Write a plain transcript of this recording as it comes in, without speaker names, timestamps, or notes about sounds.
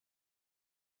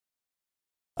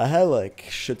I had like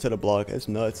shit ton of block. It's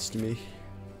nuts to me.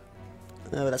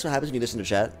 No, that's what happens when you listen to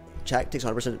chat. Chat takes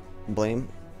 100% blame.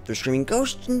 They're screaming,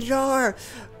 "Ghost in the jar!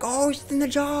 Ghost in the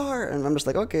jar!" And I'm just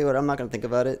like, okay, but I'm not gonna think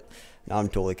about it. No, I'm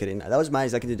totally kidding. That was my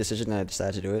executive decision and I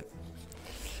decided to do it.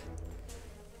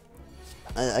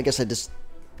 I guess it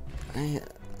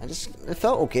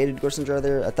felt okay to Ghost in the jar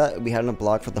there. I thought we had enough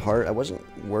block for the heart. I wasn't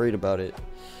worried about it.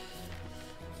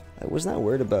 I was not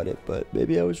worried about it, but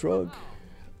maybe I was wrong.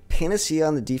 Panacea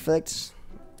on the defects.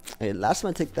 Hey, last time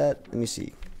I took that, let me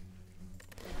see.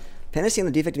 Panacea on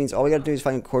the defect means all we gotta do is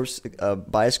find corpse,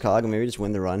 bias cog, and maybe just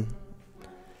win the run.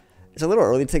 It's a little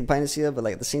early to take Panacea, but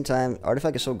like at the same time,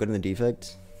 artifact is so good in the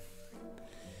defect.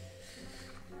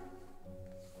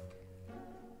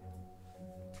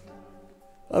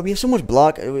 We have so much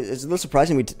block. It's a little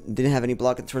surprising we didn't have any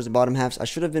block towards the bottom halves. I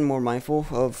should have been more mindful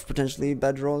of potentially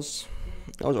bad draws.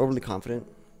 I was overly confident.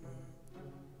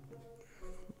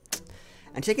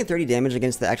 And taking 30 damage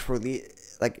against the Act 4 Elite,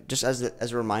 like just as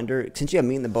a reminder, since you have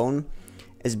Meat in the Bone,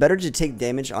 it's better to take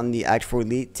damage on the Act 4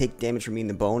 Elite, take damage from Meat in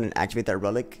the Bone, and activate that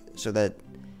relic so that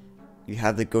you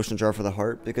have the Ghost in the Jar for the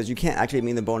heart, because you can't activate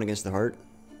Meat in the Bone against the heart.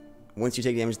 Once you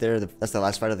take damage there, that's the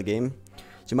last fight of the game.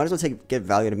 So you might as well get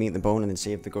value to Meat in the Bone and then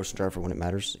save the Ghost in the Jar for when it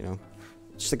matters, you know.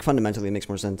 Just like fundamentally it makes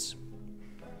more sense.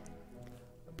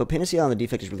 But Panacea on the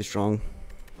defect is really strong.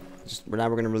 Just now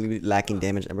we're gonna really be lacking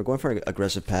damage, and we're going for an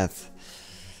aggressive path.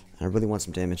 And I really want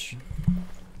some damage.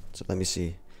 So let me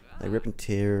see. Like rip and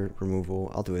tear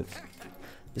removal. I'll do it.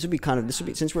 This would be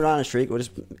since we're not on a streak, we'll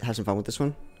just have some fun with this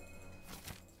one.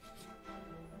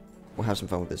 We'll have some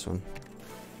fun with this one.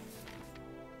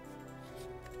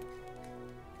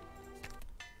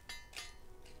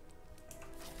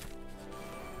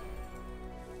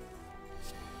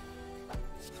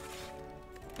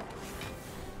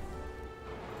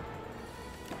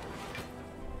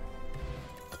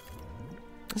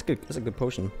 That's good. That's a good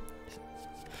potion.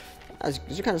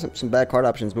 These are kind of some bad card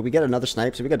options, but we get another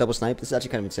snipe, so we got double snipe. This is actually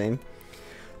kind of insane.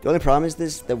 The only problem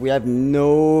is that we have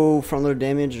no front loader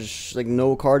damage, like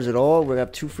no cards at all. We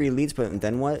have 2 free elites, but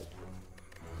then what?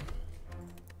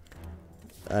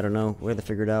 I don't know. We have to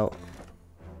figure it out.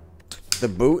 The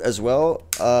boot as well.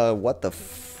 What the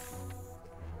f...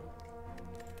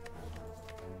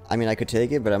 I mean, I could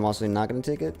take it, but I'm also not going to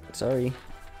take it. Sorry.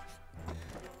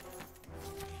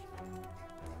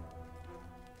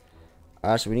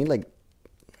 So we need like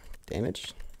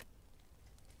damage.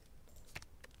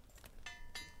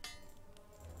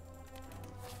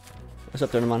 What's up,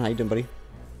 Thurman? How you doing, buddy?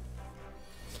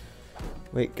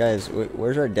 Wait, guys,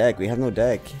 where's our deck? We have no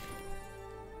deck.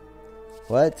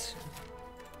 What?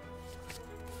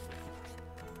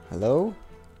 Hello?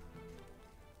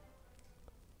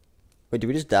 Wait, did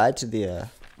we just die to the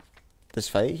this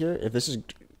fight here? If this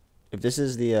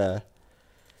is the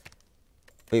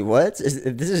wait, what?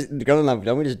 If this is the Gremlin,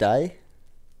 don't we just die?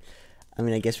 I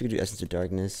mean, I guess we could do Essence of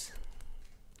Darkness.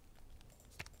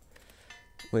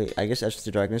 Wait, I guess Essence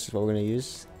of Darkness is what we're gonna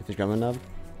use if it's Gremlin Knob.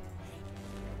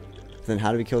 Then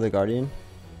how do we kill the Guardian?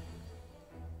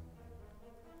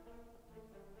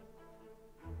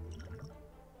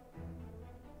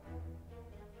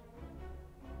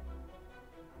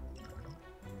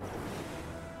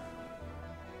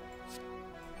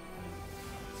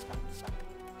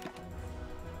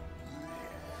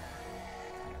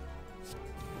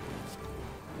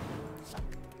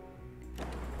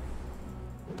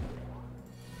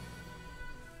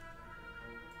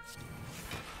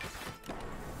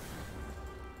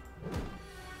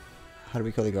 How do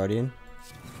we kill the Guardian?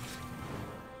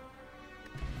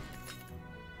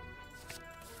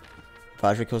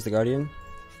 Vajra kills the Guardian.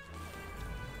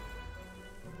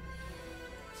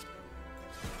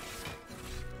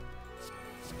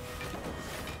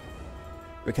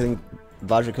 We're killing...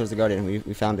 Vajra kills the Guardian.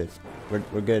 We found it.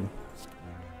 We're good.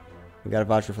 We got a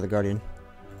Vajra for the Guardian.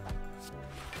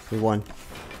 We won.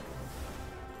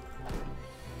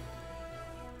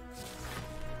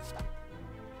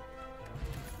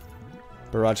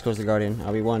 Barrage kills the Guardian.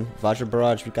 We won. Vajra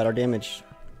Barrage, we got our damage.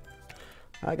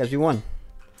 Alright guys, we won.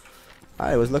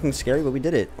 Alright, it was looking scary, but we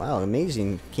did it. Wow,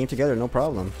 amazing. Came together, no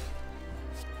problem.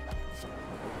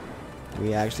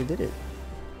 We actually did it.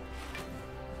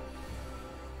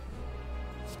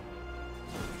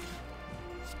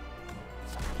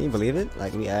 Can you believe it?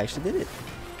 Like, we actually did it.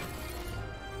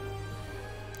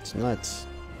 It's nuts.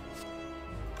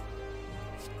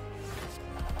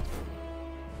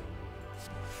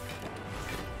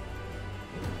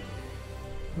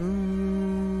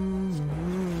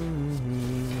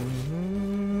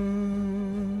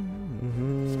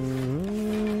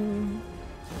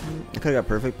 I could have got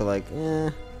perfect, but like, eh.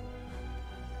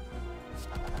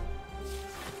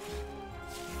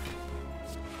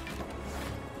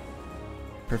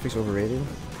 Perfect's overrated.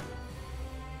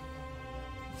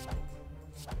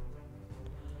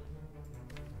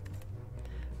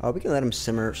 Oh, we can let him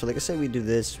simmer. So like I said, we do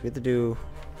this. We have to do...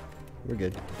 We're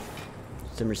good.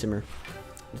 Simmer, simmer.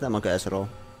 It's not Monka S at all.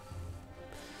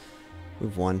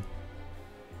 We've won.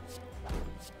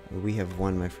 We have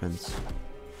won, my friends.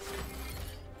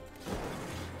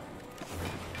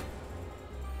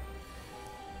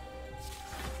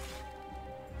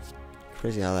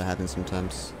 Crazy how that happens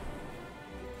sometimes.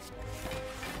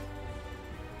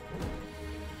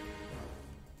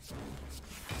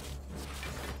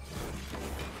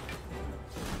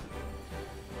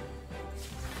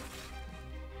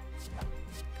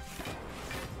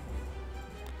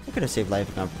 I could have saved life,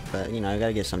 but you know, I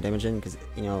gotta get some damage in because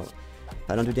you know, if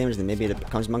I don't do damage, then maybe it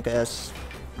becomes Monka S.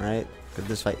 Right? Good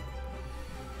this fight.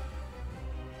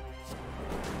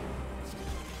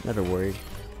 Never worried.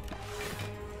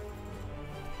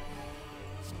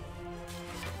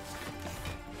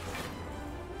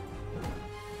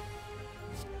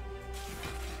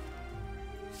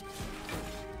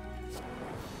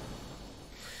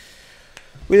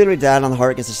 We literally died on the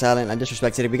heart against the silent. I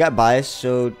disrespected it. We got biased,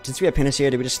 so since we have Panacea,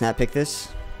 did we just snap pick this?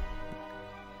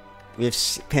 We have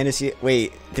Panacea.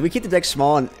 Wait, did we keep the deck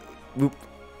small? And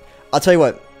I'll tell you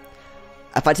what.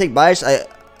 If I take bias, I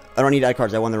don't need to add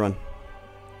cards. I won the run.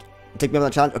 Take me on the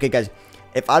challenge. Okay, guys.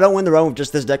 If I don't win the run with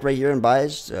just this deck right here and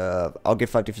bias, I'll give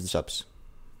 5 different subs.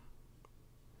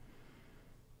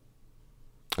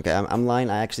 Okay, I'm lying.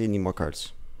 I actually need more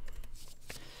cards.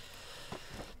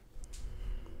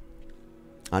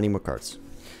 I need more cards.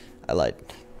 I lied.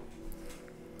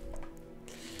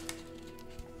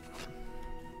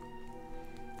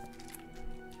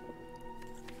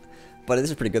 But this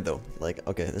is pretty good though. Like,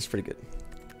 okay, this is pretty good.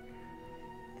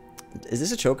 Is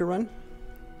this a choker run?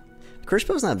 Curse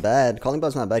Spell's not bad. Calling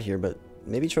Bell's not bad here, but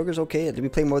maybe choker's okay. Did we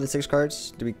play more than 6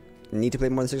 cards? Do we need to play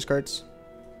more than 6 cards?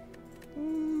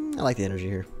 I like the energy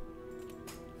here.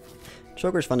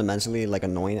 Choker is fundamentally like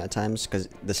annoying at times because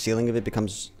the ceiling of it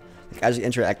becomes... Like, as you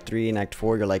enter Act 3 and Act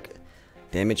 4, you're like,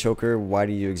 damn it, Choker, why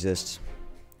do you exist?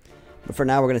 But for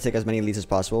now, we're going to take as many elites as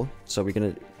possible. So we're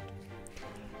going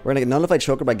to nullify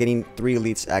Choker by getting 3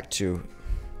 elites Act 2.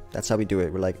 That's how we do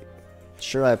it. We're like,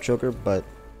 sure, I have Choker, but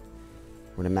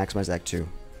we're going to maximize Act 2.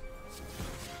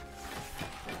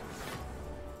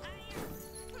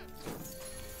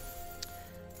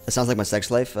 That sounds like my sex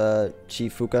life,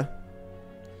 Chief Fuka.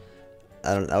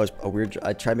 I don't. That was a weird.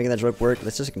 I tried making that joke work.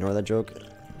 Let's just ignore that joke.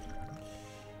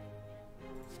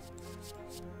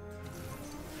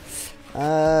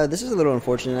 This is a little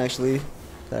unfortunate actually.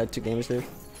 That I took damage there.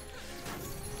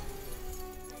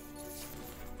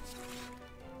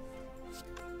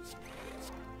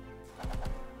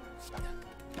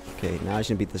 Okay, now I just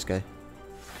gonna beat this guy.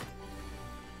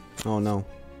 Oh no.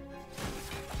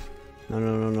 No,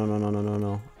 no, no, no, no, no, no, no,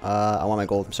 no. I want my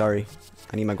gold. I'm sorry.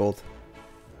 I need my gold.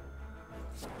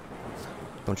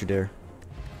 Don't you dare.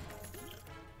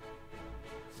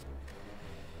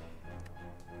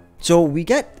 So we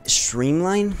get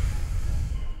Streamline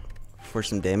for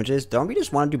some damages. Don't we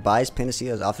just want to do Bias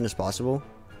Panacea as often as possible?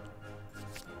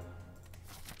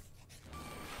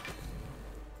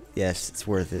 Yes, it's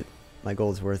worth it. My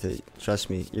gold's worth it. Trust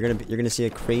me. You're gonna see a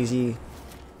crazy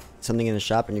something in the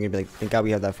shop and you're gonna be like, thank God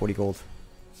we have that 40 gold.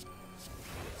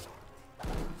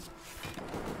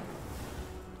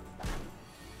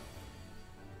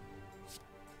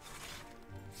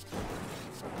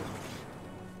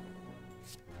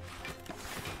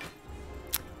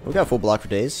 We got full block for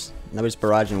days. Now we just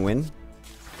barrage and win.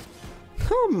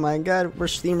 Oh my God, we're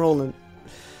steamrolling.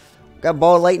 Got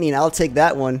ball lightning. I'll take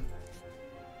that one.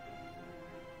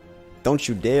 Don't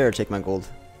you dare take my gold.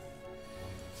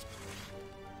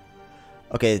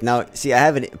 Okay, now see, I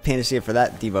have a Panacea for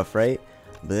that debuff, right?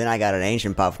 But then I got an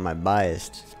Ancient Pot for my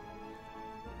biased.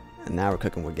 And now we're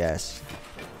cooking with gas.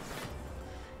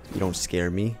 You don't scare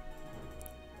me.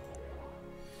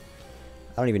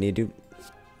 I don't even need to.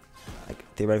 Like,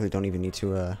 theoretically, don't even need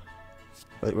to.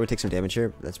 We're gonna take some damage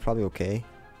here. That's probably okay.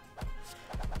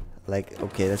 Like,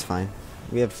 okay, that's fine.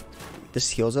 We have. This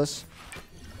heals us.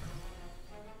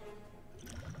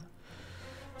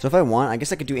 So if I want, I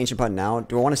guess I could do Ancient Pot now.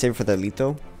 Do I want to save it for the elite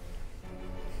though?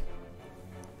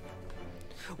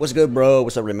 What's good, bro?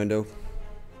 What's up, Raimundo?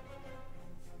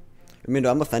 Raimundo,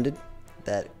 I'm offended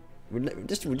that we'd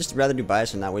just rather do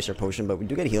bias and not waste our potion, but we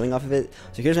do get healing off of it.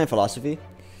 So here's my philosophy.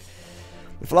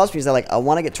 The philosophy is that, like, I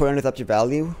want to get Toy Underth up to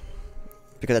value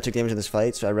because I took damage in this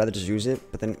fight, so I'd rather just use it.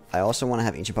 But then I also want to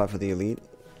have Ancient Pot for the elite.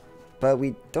 But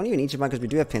we don't even need Ancient Pot because we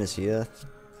do have Panacea.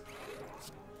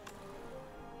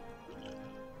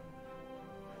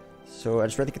 So I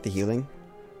just rather get the healing.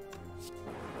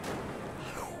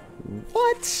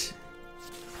 What?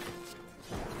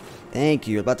 Thank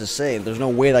you. About to say, there's no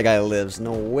way that guy lives.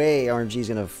 No way RNG's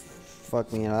gonna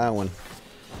fuck me in that one.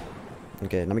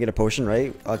 Okay, let me get a potion,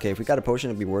 right? Okay, if we got a potion,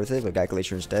 it'd be worth it, but got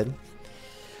Glacier instead.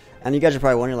 And you guys are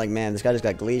probably wondering, like, man, this guy just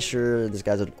got Glacier. This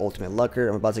guy's an ultimate lucker.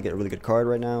 I'm about to get a really good card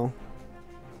right now.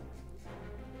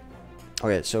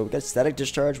 Okay, so we got Static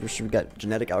Discharge, which we got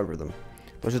Genetic Algorithm.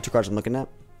 Those are the two cards I'm looking at.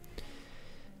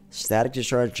 Static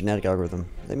Discharge, Genetic Algorithm.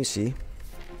 Let me see.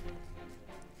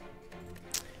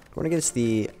 Going against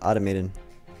the Automated.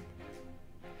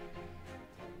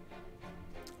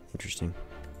 Interesting.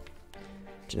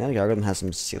 Genetic Algorithm has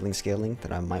some ceiling scaling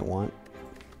that I might want.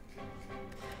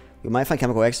 We might find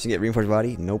Chemical X to get Reinforced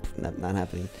Body. Nope, not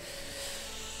happening.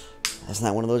 That's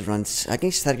not one of those runs. I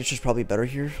think Static Discharge is probably better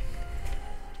here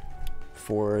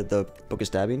for the Book of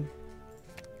Stabbing.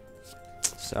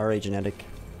 Sorry, Genetic.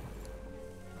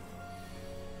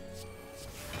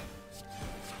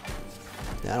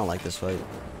 Yeah, I don't like this fight.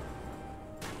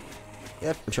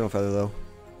 Yep, Eternal Feather though.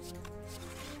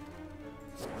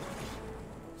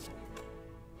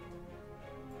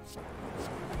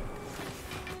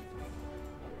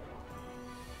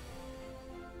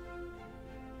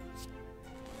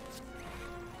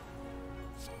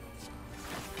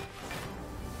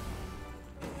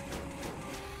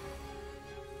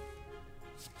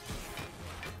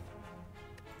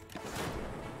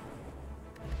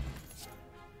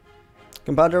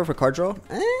 Compounder for card draw?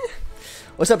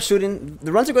 What's up, student?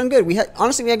 The runs are going good.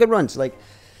 Honestly, we had good runs. Like,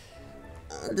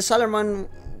 the silent run,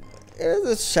 it was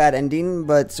a sad ending,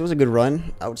 but it was a good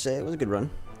run. I would say it was a good run.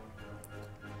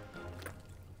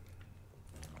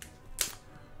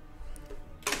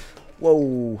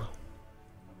 Whoa.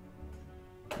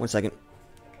 1 second.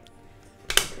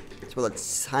 Let's put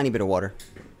a tiny bit of water.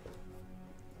 Do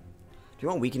you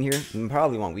want weaken here? You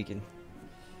probably want weaken.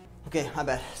 Okay, my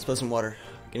bad. Let's put some water.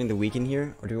 Getting the weaken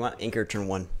here, or do we want Anchor turn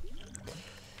 1?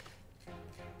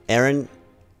 Aaron.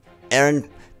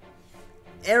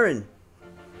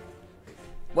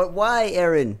 What? Why,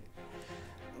 Aaron?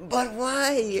 But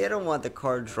why? I don't want the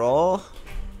card draw.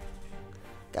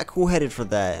 Got cool-headed for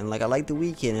that, and like I like the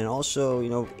weekend, and also, you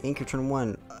know, Anchor turn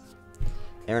 1.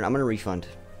 Aaron, I'm gonna refund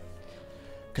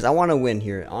because I want to win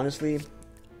here. Honestly,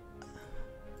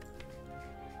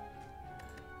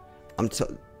 I'm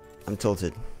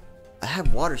tilted. I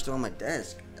have water still on my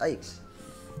desk. Yikes.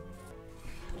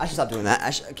 I should stop doing that.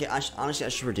 Honestly, I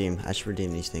should redeem. I should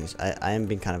redeem these things. I am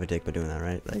being kind of a dick by doing that,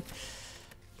 right? Like,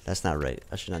 that's not right.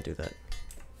 I should not do that.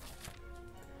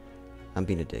 I'm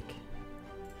being a dick.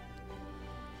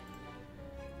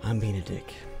 I'm being a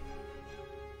dick.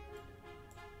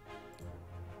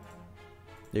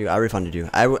 There you go. I refunded you.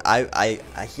 I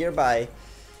hereby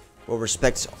will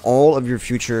respect all of your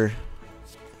future.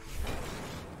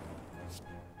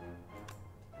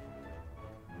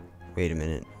 Wait a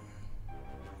minute.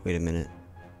 Wait a minute.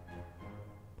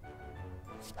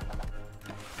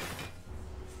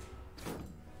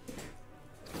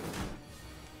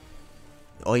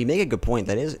 Oh, you make a good point.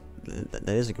 That is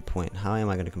a good point. How am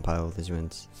I going to compile these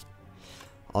wins?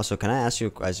 Also, can I ask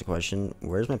you guys a question?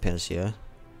 Where's my Panacea?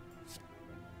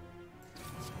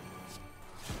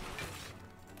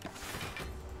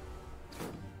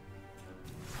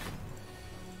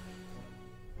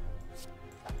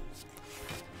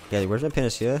 Yeah, where's my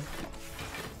Panacea?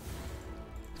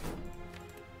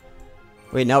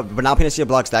 Wait, no, but now Panacea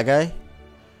blocks that guy?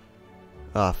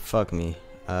 Oh, fuck me.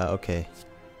 Okay.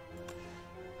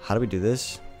 How do we do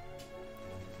this?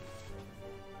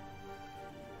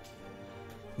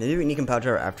 Maybe we need Compile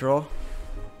Driver after all?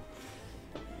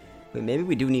 Wait, maybe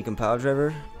we do need Compile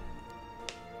Driver?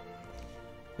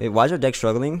 Wait, why is our deck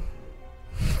struggling?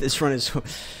 This run is so...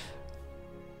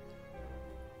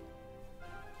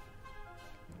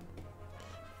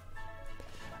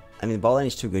 I mean, the ball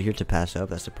lane's too good here to pass up.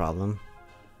 That's the problem.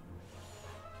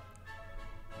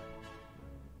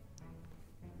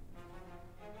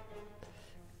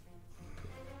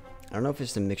 I don't know if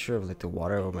it's the mixture of like the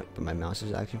water or my mouse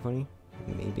is acting funny.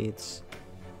 Maybe it's...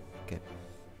 Okay.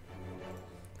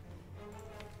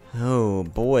 Oh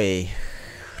boy.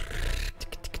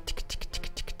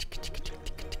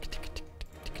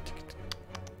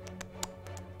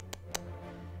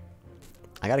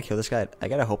 I gotta kill this guy. I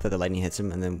gotta hope that the lightning hits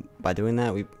him, and then by doing that,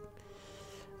 I mean,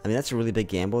 that's a really big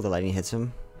gamble. The lightning hits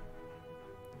him.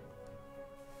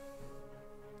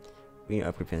 We need to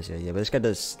upgrade Panacea. Yeah, but this guy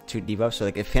does 2 debuffs. So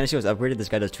like, if Panacea was upgraded, this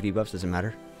guy does 2 debuffs. Doesn't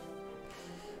matter.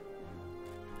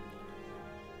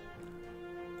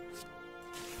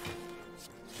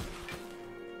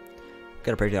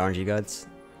 Gotta break the RNG gods.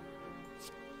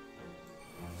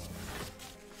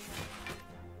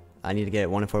 I need to get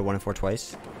 1 and 4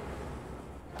 twice.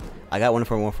 I got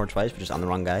 1-4-1-4 twice, but just on the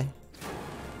wrong guy.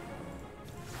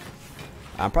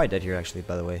 I'm probably dead here, actually,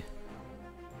 by the way.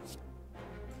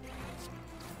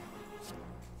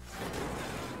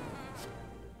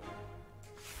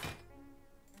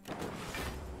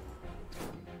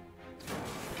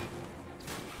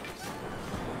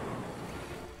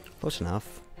 Close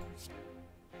enough.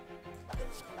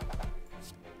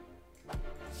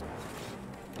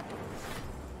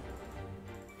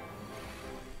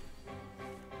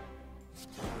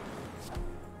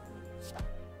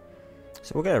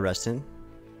 So we'll get a rest in.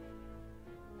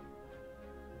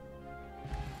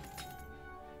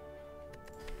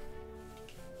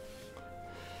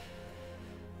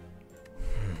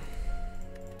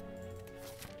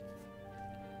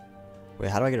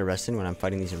 Wait, how do I get a rest in when I'm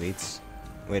fighting these elites?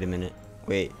 Wait a minute.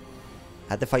 Wait. I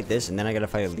have to fight this and then I gotta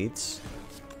fight elites?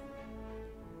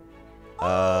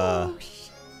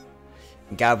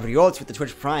 Gabriel with the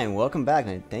Twitch Prime. Welcome back,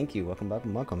 man. Thank you. Welcome back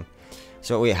and welcome.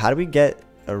 So wait, how do we get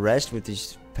a rest with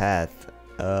this path?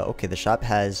 Okay, the shop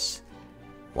has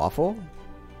waffle.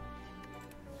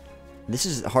 This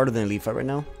is harder than elite fight right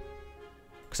now.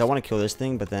 Because I want to kill this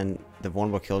thing, but then the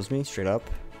vulnerable kills me straight up.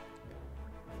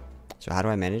 So how do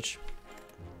I manage?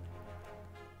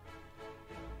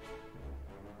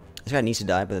 This guy needs to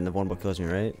die, but then the vulnerable kills me,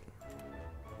 right?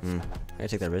 I gotta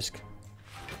take that risk.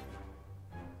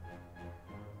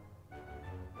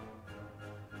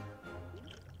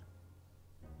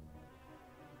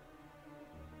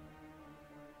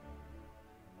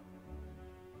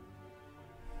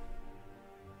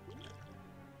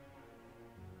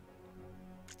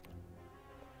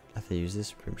 I have to use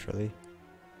this prematurely.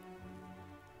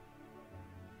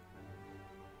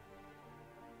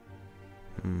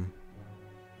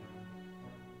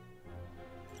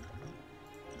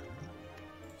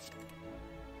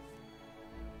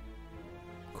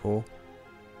 Cool.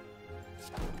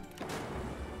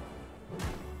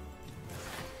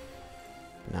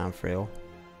 Now I'm frail.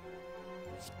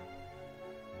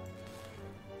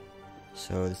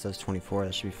 So this does 24,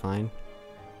 that should be fine.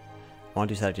 I want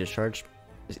to do static discharge.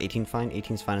 Is 18 fine?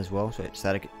 18 is fine as well, so it's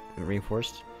static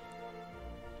reinforced.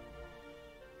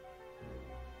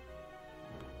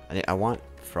 I want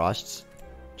frosts.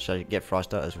 Should I get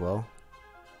frost out as well?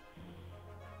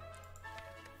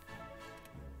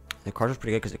 The card is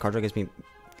pretty good because the card gets me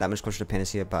that much closer to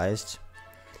Panacea biased.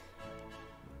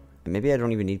 And maybe I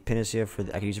don't even need Panacea for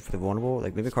I can use it for the vulnerable.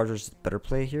 Like maybe card is better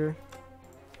play here.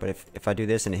 But if I do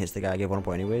this and it hits the guy, I get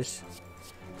vulnerable anyways.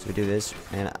 So we do this,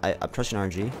 and I'm trusting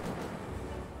RNG.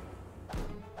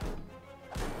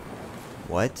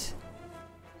 What?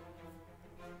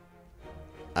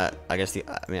 I guess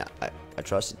I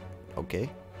trust it. Okay.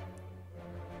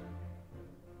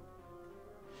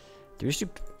 Do we should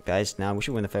guys now? We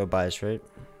should win the fight with bias, right?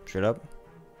 Straight up.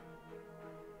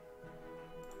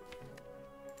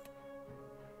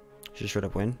 Should straight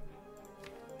up win.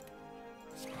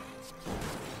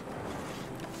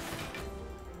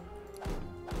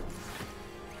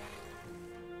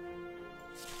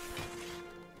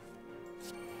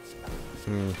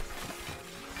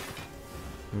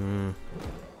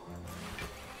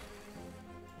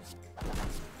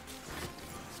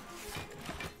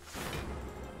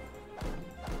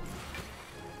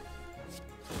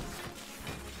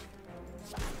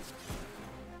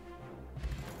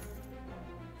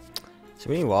 So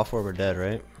we need waffle or we're dead,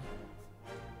 right?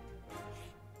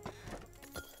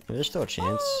 There's still a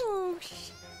chance.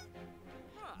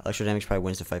 Electro damage probably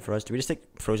wins the fight for us. Do we just take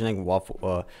frozen egg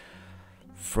waffle,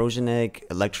 frozen egg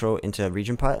electro into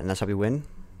region pot, and that's how we win?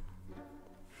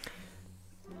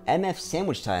 MF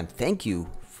sandwich time. Thank you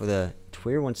for the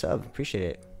Twitter 1 sub. Appreciate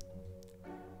it.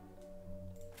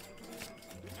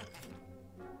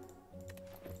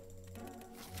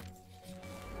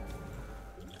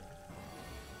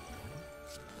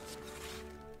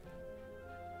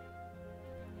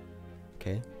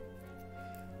 Okay.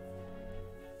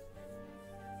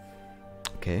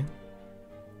 Okay.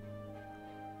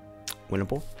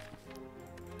 Winnable.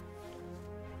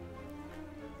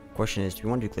 Question is, do you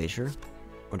want to do Glacier?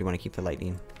 Or do you want to keep the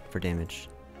Lightning for damage?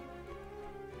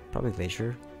 Probably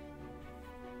Glacier.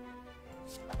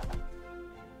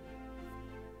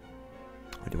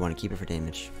 Or do you want to keep it for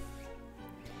damage?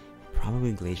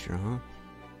 Probably Glacier, huh?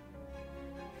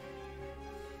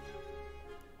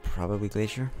 Probably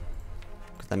Glacier.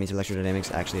 Because that means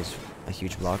electrodynamics actually is a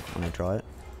huge block when I draw it.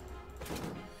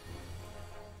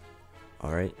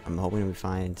 Alright, I'm hoping we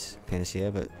find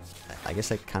Panacea, but I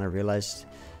guess I kind of realized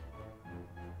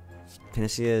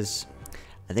Panacea is...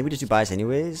 I think we just do bias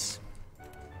anyways.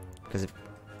 Because if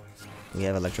we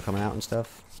have Electro coming out and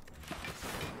stuff.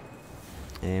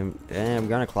 And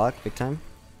we're on a clock, big time.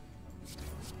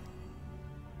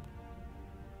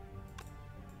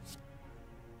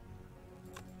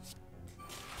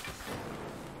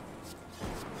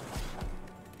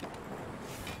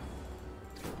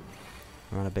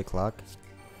 Around a big clock.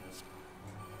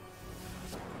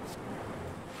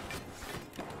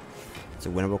 It's a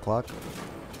winnable clock.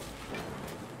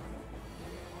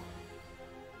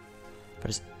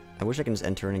 I wish I can just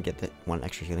enter in and get the one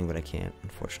extra healing, but I can't,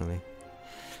 unfortunately.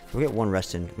 We'll get one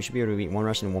rest in. We should be able to beat one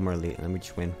rest and one more elite, and then we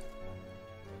just win.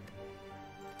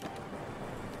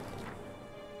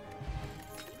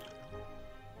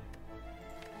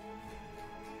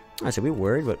 I said we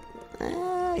worried, but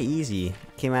easy.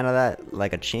 Came out of that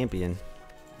like a champion.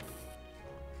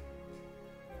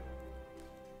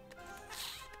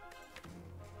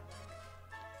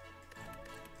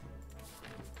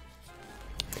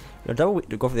 Double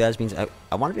to go for the eyes means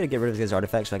I want to be able to get rid of his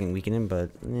artifact so I can weaken him, but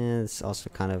it's also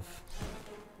kind of.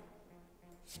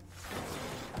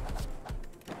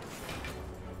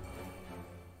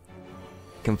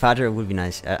 Confadra would be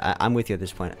nice. I'm with you at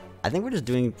this point. I think we're just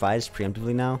doing Vice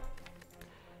preemptively now.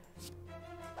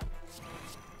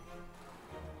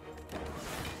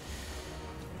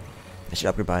 I should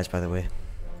upgrade Bias, by the way.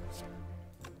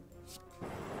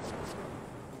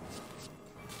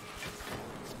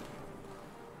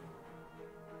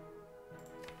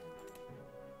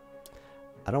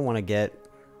 I don't want to get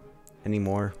any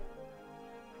more.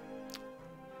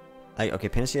 Okay,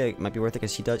 Panacea might be worth it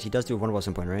because he does do a vulnerable at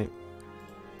some point, right?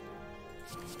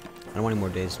 I don't want any more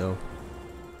days though.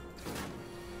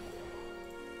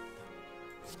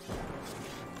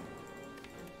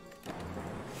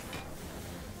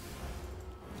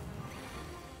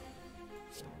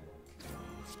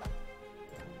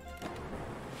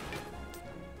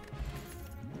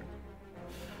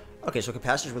 Okay, so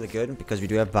Capacitor is really good because we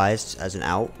do have Biased as an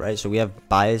out, right? So we have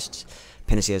Biased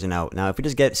Panacea as an out. Now, if we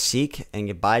just get Seek and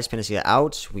get Biased Panacea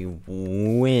out, we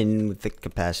win with the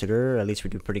Capacitor. At least we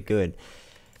do pretty good.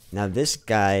 Now, this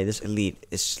guy, this elite,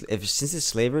 since it's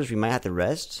Slavers, we might have to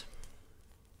rest.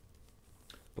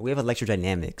 But we have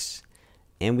Electrodynamics.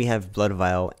 And we have Blood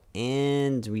Vial.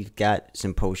 And we've got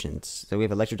some potions. So we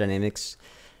have Electrodynamics.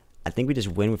 I think we just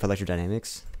win with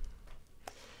Electrodynamics.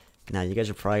 Now, you guys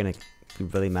are probably going to be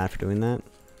really mad for doing that.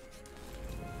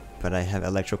 But I have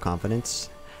Electro Confidence.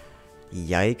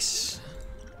 Yikes.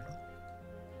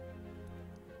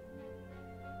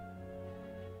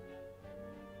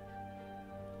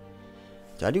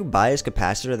 Do I do Bias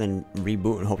Capacitor, then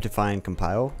reboot and hope to find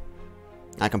Compile?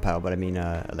 Not Compile, but I mean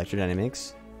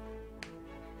Electrodynamics.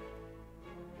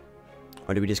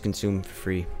 Or do we just consume for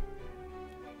free?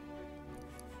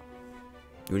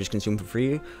 Do we just consume for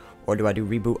free? Or do I do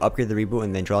reboot, upgrade the reboot,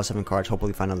 and then draw 7 cards,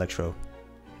 hopefully find Electro?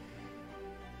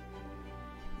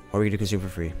 Or we do consume for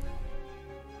free?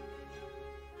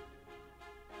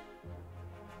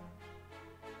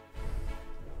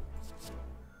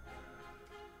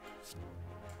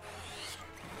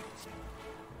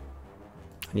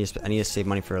 I need to save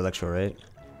money for Electro, right?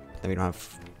 Then we don't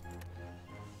have.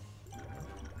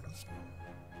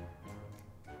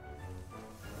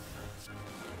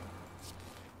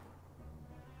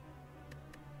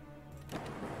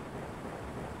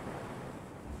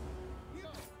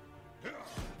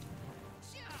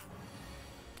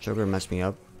 Choker messed me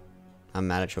up. I'm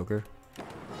mad at Choker.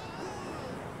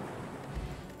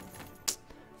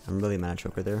 I'm really mad at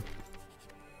Choker there.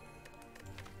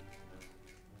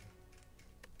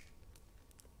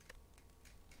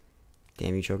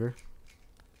 Damn you, Choker.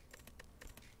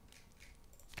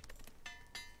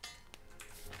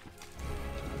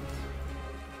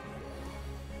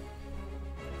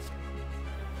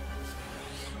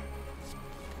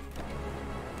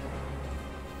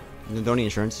 Don't need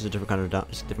insurance. It's a different kind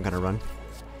of run.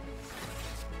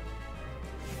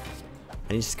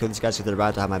 I need to kill these guys because they're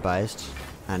about to have my biased.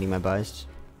 I need my biased.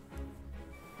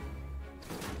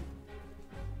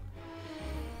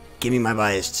 Give me my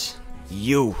biased.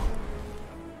 You.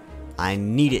 I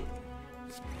need it.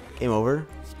 Game over.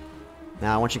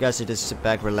 Now I want you guys to just sit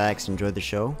back, relax, enjoy the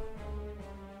show.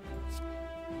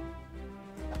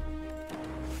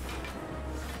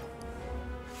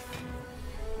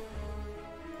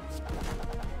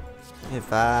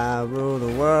 If I rule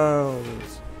the world.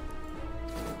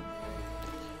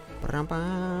 I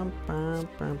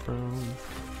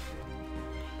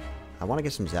want to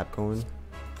get some zap going,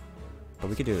 but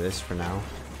we could do this for now.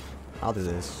 I'll do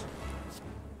this.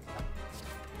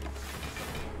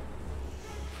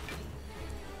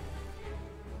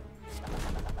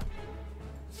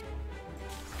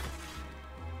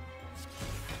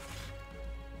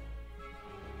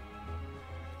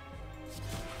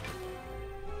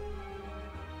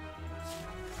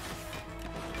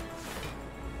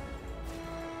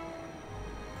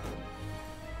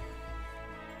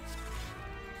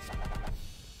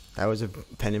 That was a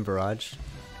pendant barrage.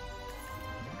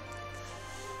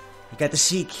 Got the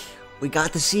Seek. We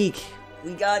got the Seek.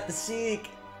 We got the Seek.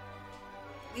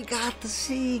 We got the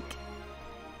Seek.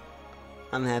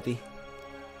 I'm happy.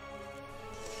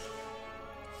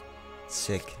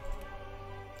 Sick.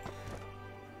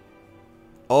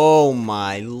 Oh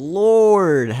my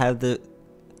lord! Had the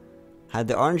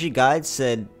RNG guide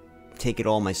said, "Take it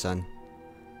all, my son.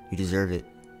 You deserve it."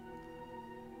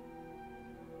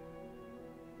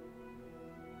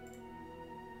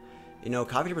 You know,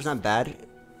 Coffee Tripper's not bad.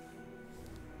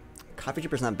 Coffee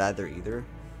Tripper's not bad there either. And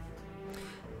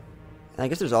I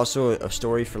guess there's also a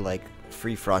story for like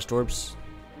free Frost Orbs.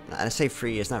 I say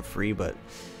free, it's not free, but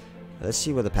let's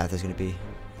see what the path is going to be.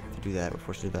 To do that, we're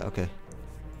forced to do that. Okay,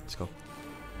 let's go.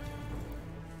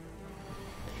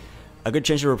 A good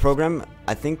change to our program.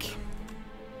 I think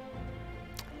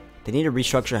they need to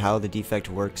restructure how the defect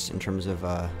works in terms of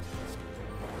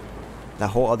the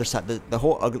whole other side.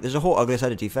 There's a whole ugly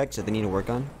side of defects that they need to work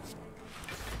on.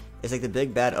 It's like the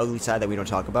big bad ugly side that we don't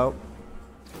talk about,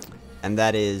 and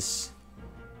that is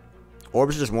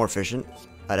orbs are just more efficient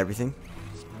at everything.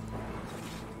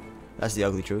 That's the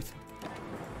ugly truth.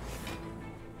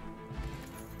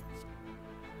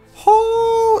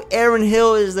 Oh, Aaron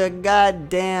Hill is a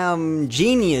goddamn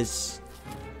genius.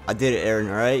 I did it, Aaron.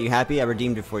 All right, you happy? I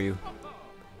redeemed it for you.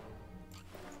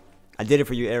 I did it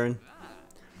for you, Aaron.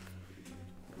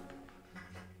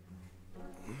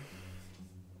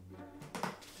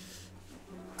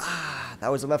 Ah,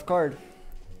 that was the left card.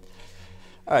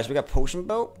 All right, so we got Potion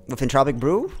Belt with Entropic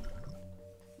Brew.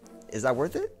 Is that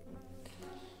worth it?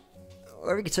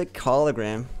 Or we could take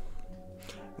Hologram.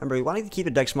 Remember, we want to keep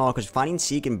the deck small because finding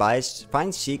Seek and bias.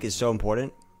 Finding Seek is so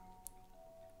important.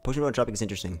 Potion Belt Entropic is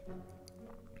interesting.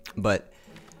 But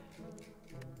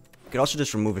you could also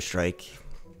just remove a strike,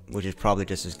 which is probably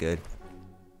just as good.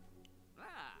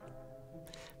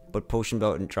 But Potion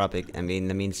Belt and Entropic, I mean,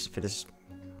 that means for this.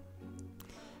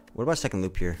 What about second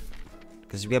loop here?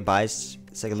 Because we have bias,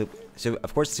 second loop. So,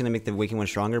 of course, it's going to make the Waking one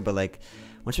stronger, but like,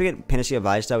 once we get Panacea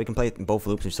biased out, we can play both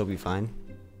loops and still be fine.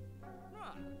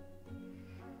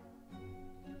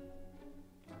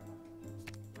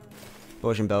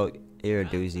 Potion Belt, you're a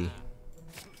doozy.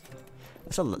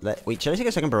 That's a wait, should I take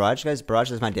a second Barrage, guys? Barrage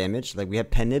does my damage. Like, we have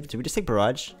Pen Nib. Did we just take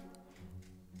Barrage?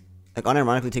 Like,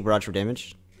 unironically take Barrage for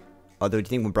damage? Although,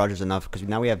 do you think Barrage is enough? Because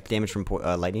now we have damage from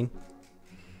Lightning.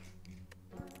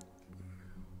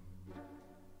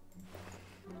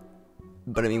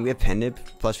 But, I mean, we have Pen Nib,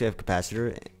 plus we have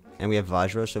Capacitor, and we have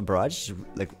Vajra, so Barrage is,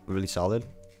 like, really solid.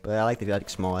 But I like the deck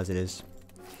small as it is.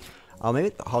 Oh, maybe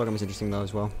the Hologram is interesting, though,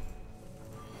 as well.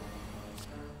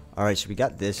 Alright, so we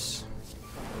got this.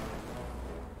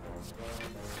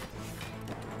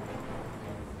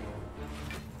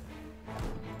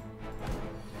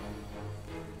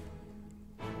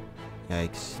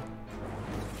 Yikes.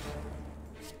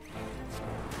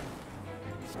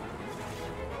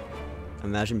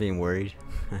 Imagine being worried.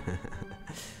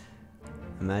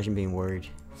 Imagine being worried.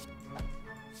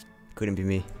 Couldn't be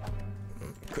me.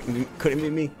 Couldn't be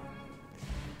me.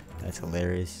 That's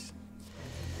hilarious.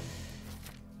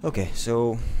 Okay,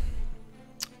 so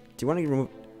do you want to remove?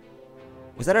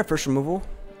 Was that our first removal?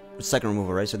 Second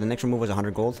removal, right? So the next removal was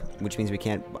 100 gold, which means we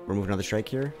can't remove another strike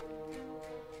here.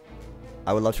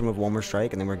 I would love to remove one more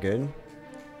strike, and then we're good.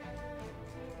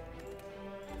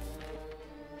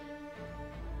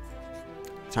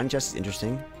 Tiny chest is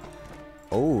interesting.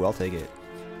 Oh, I'll take it.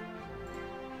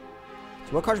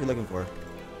 So what cards are we looking for?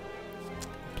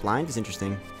 Blind is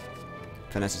interesting.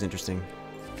 Finesse is interesting.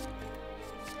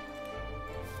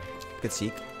 Good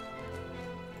Seek.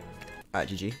 Alright,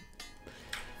 GG.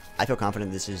 I feel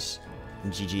confident this is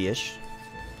GG-ish.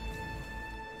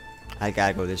 I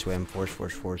gotta go this way. I'm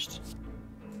forced.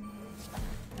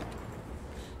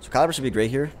 So Caliber should be great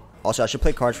here. Also, I should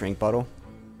play cards for Ink Bottle.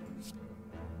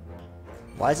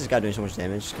 Why is this guy doing so much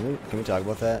damage? Can we talk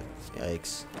about that?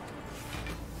 Yikes.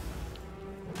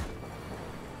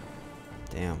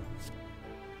 Damn.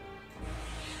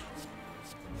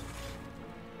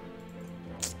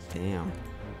 Damn.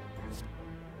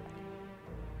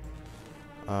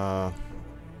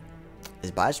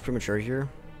 Is bias premature here?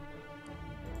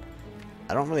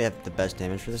 I don't really have the best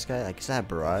damage for this guy. I guess I have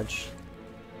Barrage.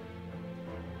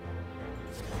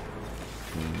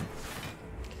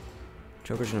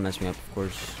 Joker's gonna mess me up, of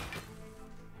course.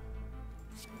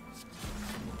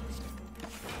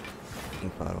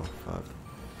 Ink Bottle, fuck.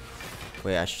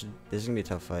 Wait, this is gonna be a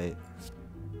tough fight.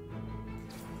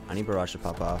 I need Barrage to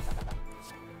pop off.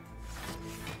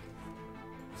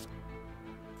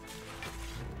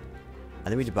 I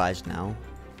think we devised now.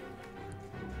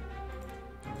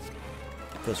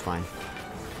 Feels fine.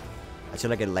 I feel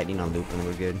like a lightning on loop and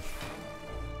we're good.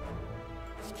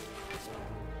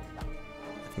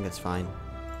 think that's fine.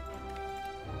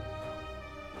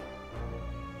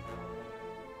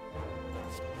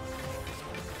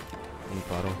 Any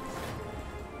bottle.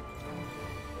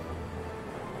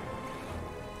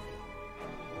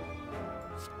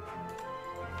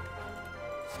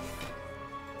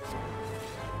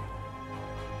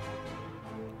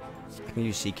 I can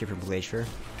use Seek here from Glacier.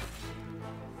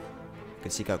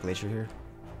 Could Seek out Glacier here.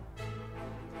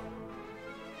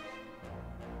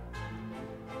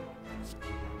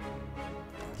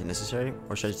 Is it necessary?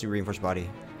 Or should I just do Reinforced Body?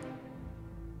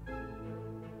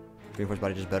 Reinforced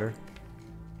Body just better?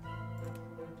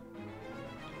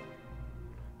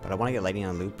 But I want to get Lightning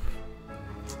on loop.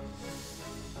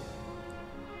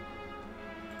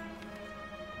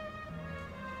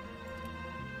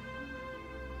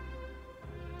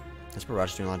 This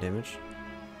Barrage is doing a lot of damage.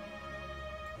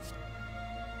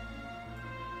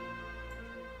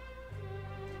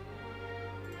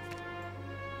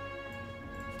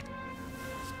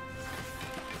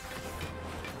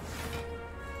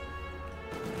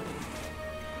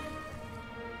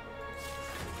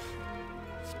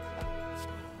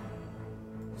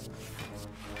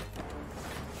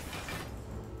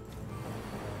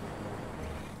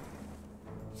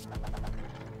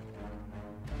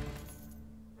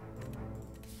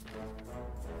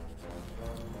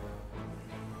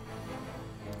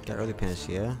 Got early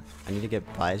Panacea. I need to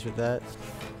get buys with that.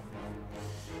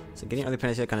 So getting early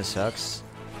Panacea kind of sucks.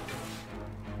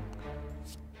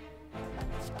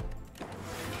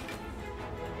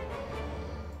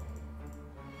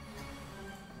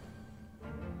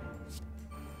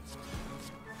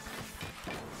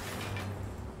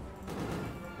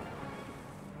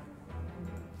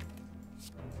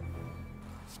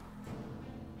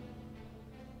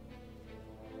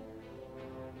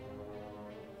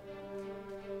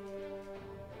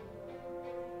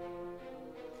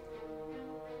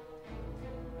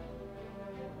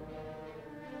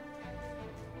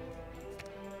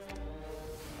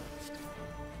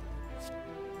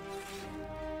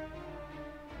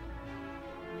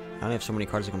 I only have so many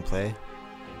cards I can play.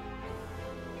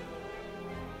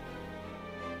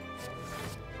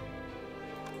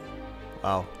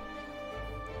 Wow.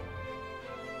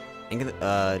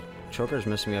 Choker's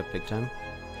messing me up big time.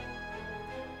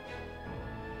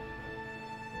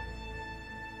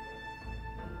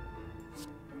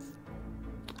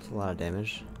 That's a lot of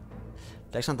damage.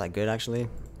 Deck's not that good actually.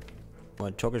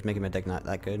 Well, Choker's making my deck not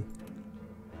that good.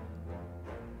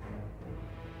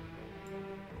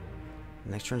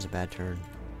 Next turn's a bad turn.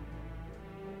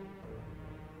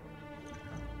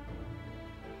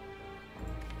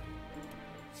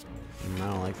 I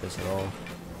don't like this at all.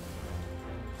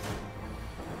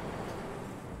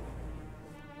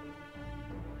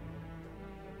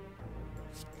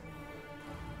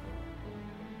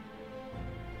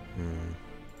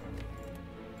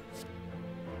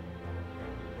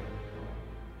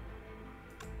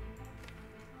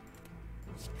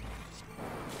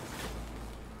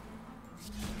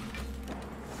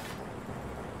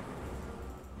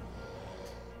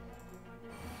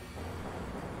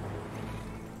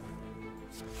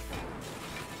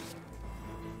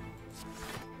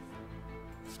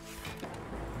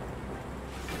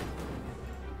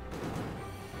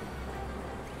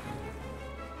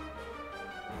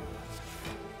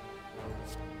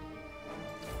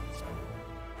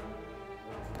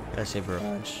 Gotta save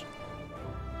Barrage.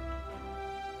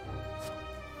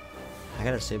 I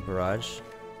gotta save Barrage,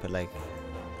 but like,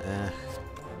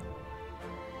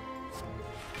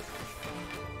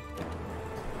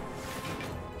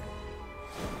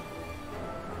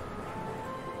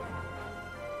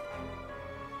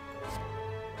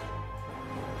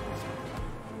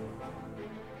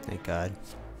 thank God.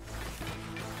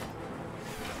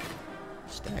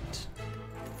 Stacked.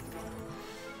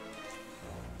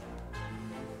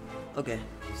 Okay,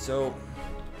 so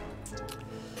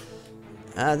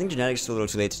I think Genetic's still a little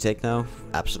too late to take now.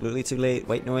 Absolutely too late.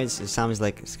 White Noise, it sounds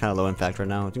like it's kind of low impact right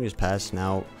now. I think we just pass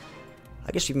now.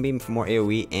 I guess you can beam for more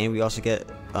AoE, and we also get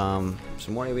some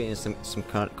more AoE and some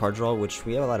card draw, which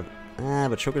we have a lot of.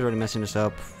 But Choker's already messing us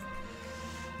up.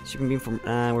 So you can beam from.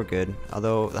 We're good.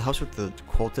 Although the house with the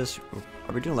Cultist,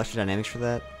 are we doing Electro Dynamics for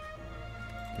that?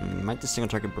 Might just single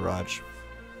target Barrage.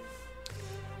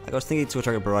 Like I was thinking to a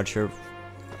target Barrage here.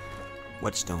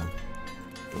 Whetstone.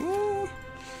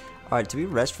 Alright, do we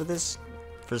rest for this?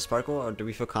 For the Sparkle? Or do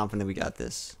we feel confident we got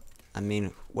this? I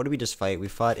mean, what did we just fight? We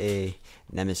fought a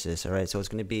Nemesis, alright? So it's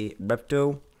going to be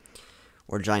Repto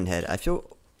or Giant Head. I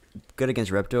feel good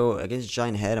against Repto. Against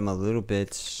Giant Head, I'm a little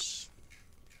bit...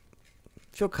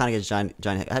 I feel kind of against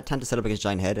Giant Head. I had time to set up against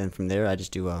Giant Head, and from there I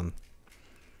just do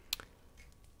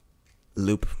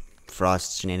loop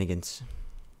Frost shenanigans.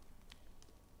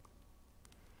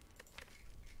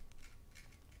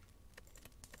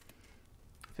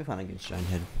 I feel fine against Giant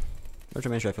Head. Which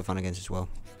I'm sure I feel fine against as well.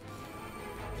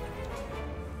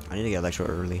 I need to get Electro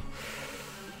early.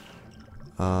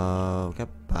 Got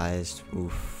biased.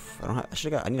 Oof. I don't have.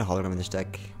 I need a hologram in this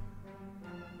deck.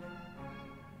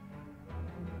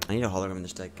 I need a hologram in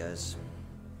this deck, guys.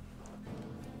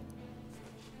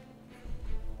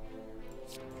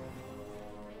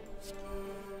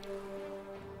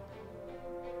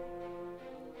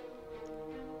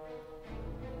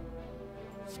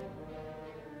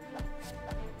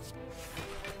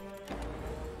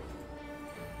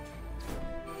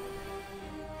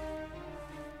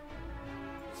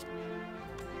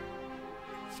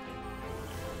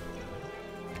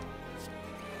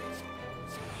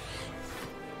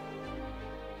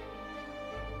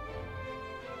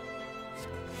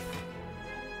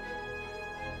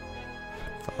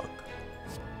 Fuck.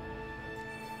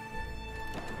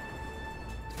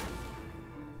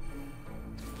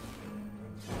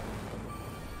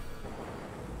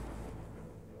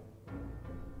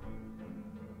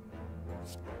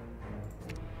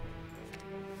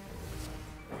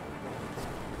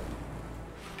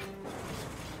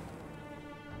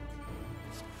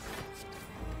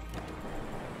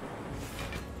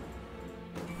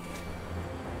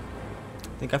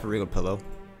 I think I have a Regal Pillow,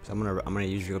 so I'm gonna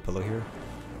use Regal Pillow here.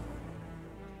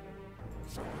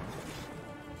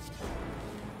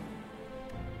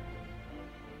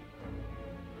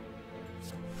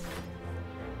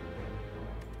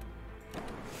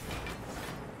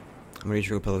 I'm gonna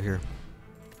use Regal Pillow here.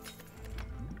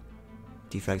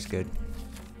 Defect's good.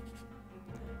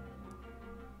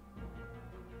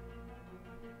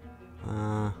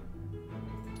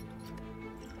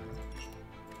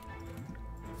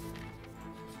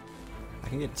 I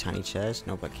can get a tiny chest.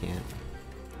 Nope, I can't.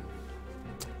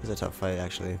 This is a tough fight,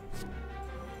 actually.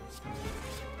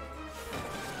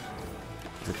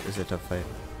 This is a tough fight.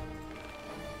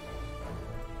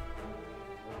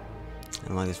 I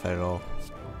don't like this fight at all.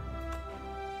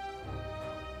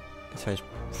 This fight's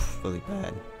really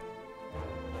bad.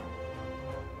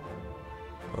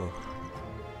 Oh.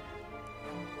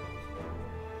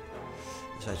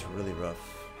 This fight's really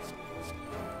rough.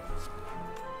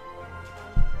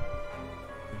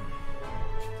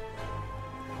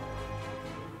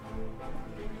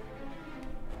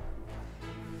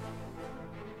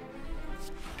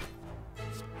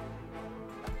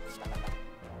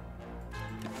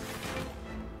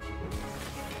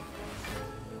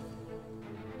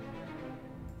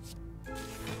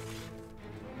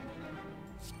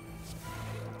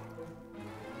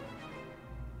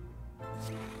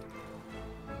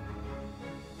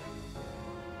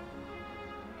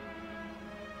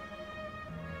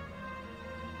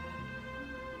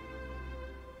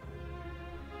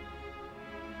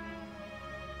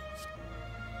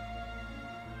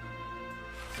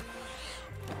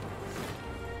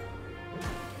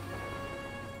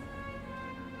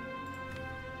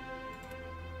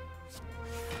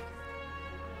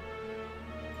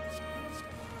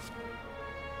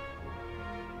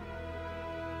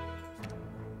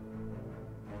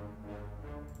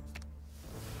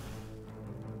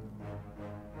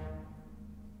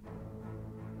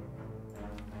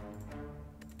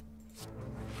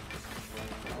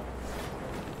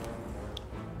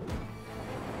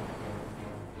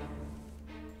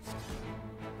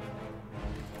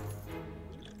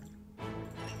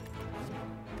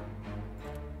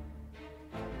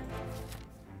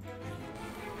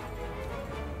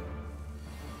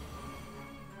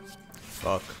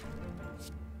 Fuck.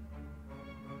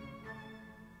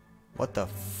 What the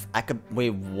f- I could-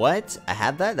 wait, what? I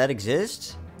have that? That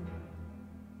exists?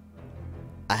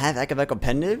 I have Echo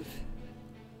Pendive?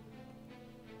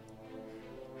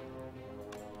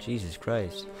 Jesus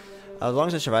Christ. As long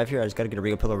as I survive here, I just gotta get a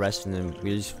Regal Pillow rest and then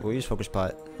we'll use Focus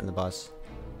Pot on the boss.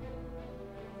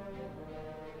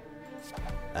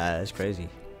 That's crazy.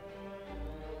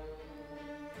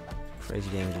 Crazy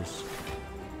damages.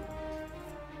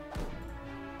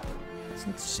 That's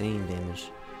insane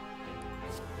damage.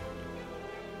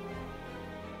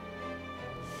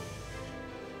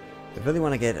 I really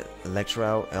want to get Electro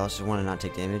out. I also want to not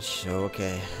take damage. So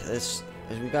okay,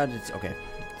 we got it. Okay,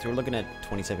 so we're looking at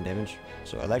 27 damage.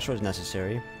 So Electro is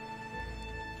necessary.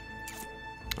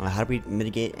 How do we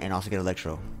mitigate and also get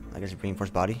Electro? I guess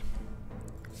reinforced body.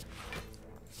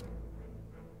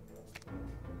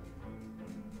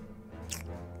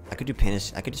 I could do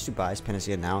Panacea. I could just do Bias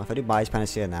Panacea now. If I do Bias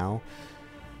Panacea now,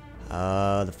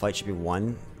 the fight should be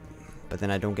won. But then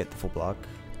I don't get the full block.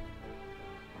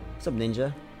 What's up,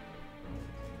 Ninja?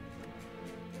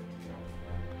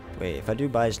 Wait, if I do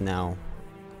buys now,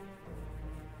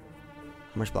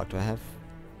 how much block do I have?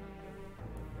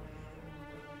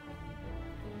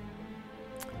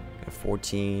 Got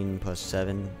 14 plus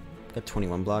 7. Got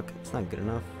 21 block. It's not good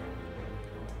enough.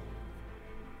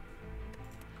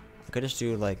 I could just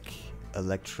do like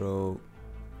electro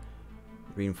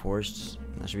reinforced.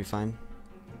 That should be fine.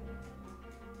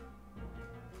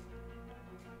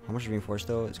 How much reinforced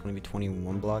though? It's going to be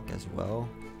 21 block as well.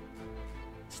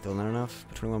 Still not enough.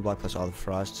 But 21 block plus all the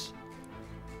frosts.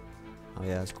 Oh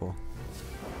yeah, that's cool.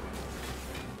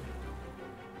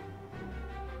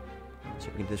 So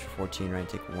we can do this for 14, right?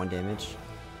 Take 1 damage.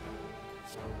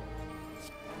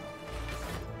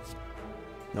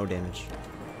 No damage.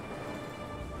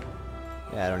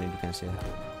 Yeah, I don't need to kind of see it.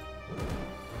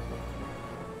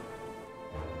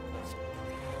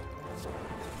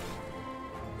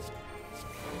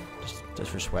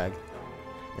 Just for swag.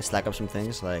 Let's stack up some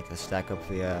things, like let's stack up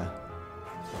the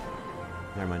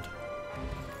never mind.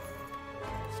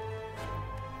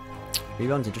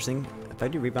 Rebound's interesting. If I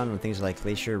do rebound on things like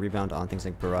Glacier, rebound on things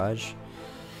like Barrage,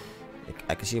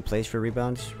 I can see a place for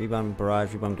rebounds. Rebound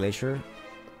Barrage, rebound Glacier.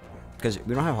 Because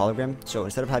we don't have hologram, so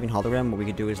instead of having hologram, what we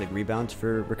could do is like rebounds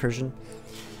for recursion.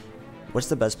 What's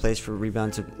the best place for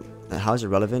rebound to, how is it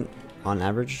relevant on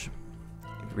average?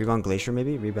 Rebound Glacier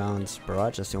maybe? Rebounds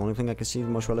Barrage, that's the only thing I can see the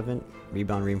most relevant.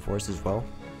 Rebound Reinforced as well.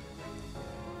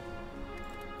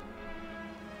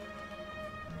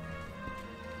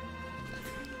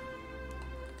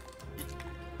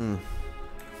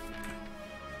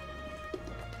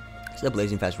 It's a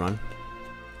blazing fast run.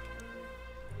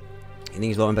 You think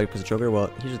he's low impact because of choker? Well,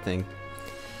 here's the thing.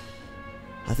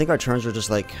 I think our turns are just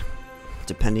like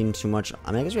depending too much.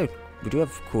 I mean, I guess we do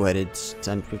have cool-headed.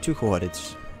 We have 2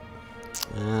 cool-headeds.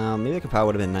 Maybe the power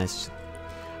would have been nice.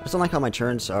 I just don't like how my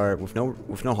turns are with no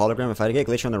hologram. If I get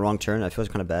Glacier on the wrong turn, I feel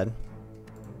it's kind of bad.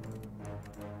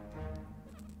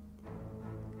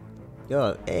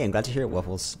 Yo, hey, I'm glad to hear it,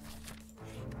 Waffles.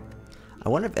 I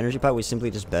wonder if Energy Pot was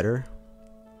simply just better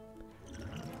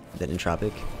than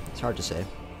Entropic. It's hard to say.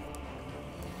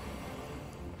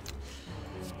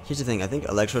 Here's the thing, I think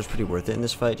Electro is pretty worth it in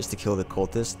this fight just to kill the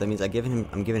cultist. That means I'm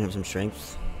giving him some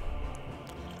strength.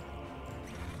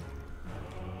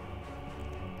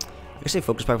 I could say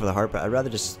Focus Power for the heart, but I'd rather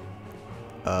just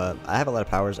I have a lot of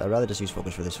powers. I'd rather just use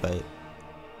Focus for this fight.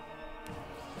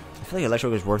 I feel like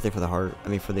Electro is worth it for the heart. I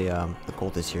mean for the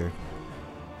cultist here.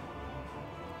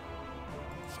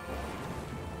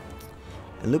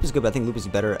 And Loop is good, but I think Loop is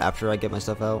better after I get my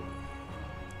stuff out.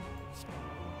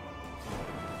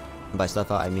 And by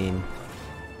stuff out, I mean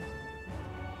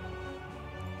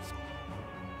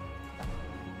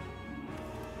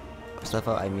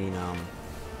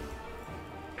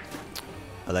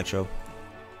Electro.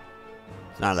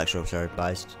 It's not Electro, sorry,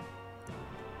 biased.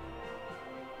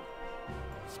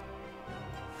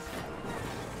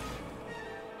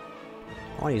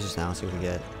 I want to use this now, see what we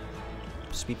get.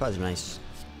 Speed pod is nice.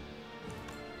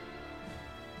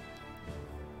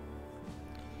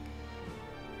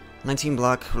 $19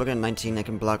 block. We're looking at 19. I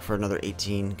can block for another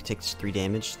 18. It takes 3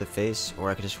 damage to the face, or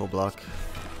I could just full block.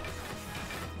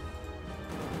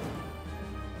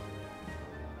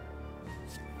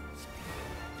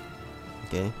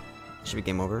 Okay, should be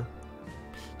game over.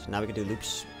 So now we can do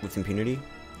loops with impunity.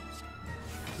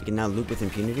 We can now loop with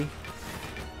impunity.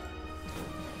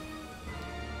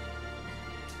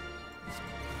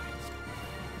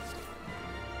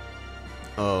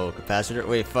 Oh, capacitor.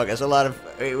 Wait, fuck. That's a lot of.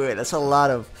 Wait. That's a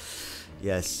lot of.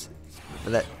 Yes.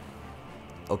 But that.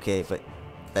 Okay, but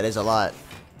that is a lot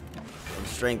of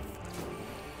strength.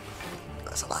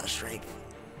 That's a lot of strength.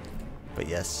 But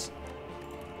yes.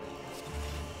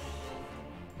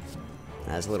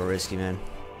 That's a little risky, man.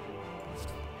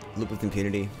 Loop with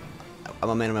impunity. I'm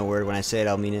a man of my word. When I say it,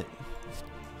 I'll mean it.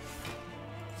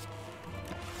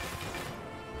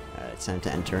 Alright, it's time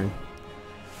to end turn.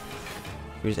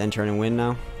 We just end turn and win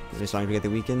now. As long as we get the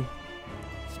weekend.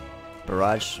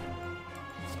 Barrage.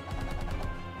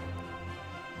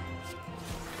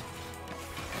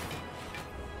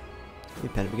 We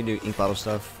can do ink bottle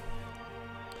stuff.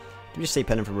 Do we just say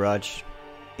pendant for barrage?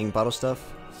 Ink bottle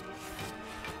stuff?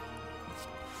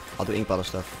 I'll do ink bottle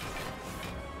stuff.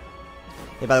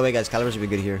 Hey, by the way, guys, calibers would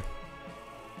be good here.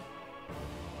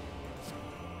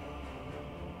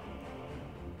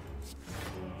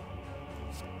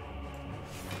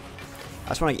 I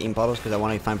just want to get ink bottles because I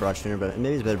want to find barrage sooner, but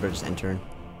maybe it's better for just end turn.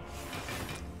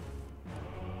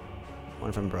 I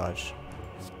want to find barrage.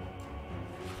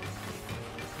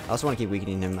 I also want to keep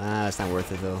weakening him. It's not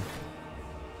worth it though.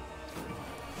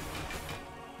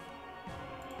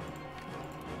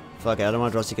 Fuck it, I don't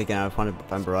want to draw Seek again. I want to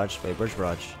find barrage. Wait, where's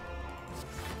barrage?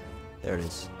 There it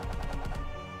is.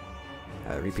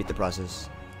 Repeat the process.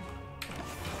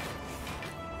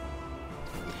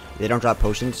 They don't drop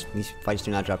potions. These fights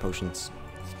do not drop potions.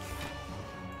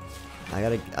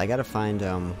 I gotta find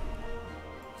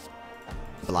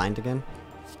blind again.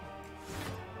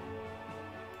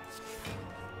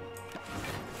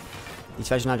 These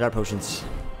fights do not drop potions.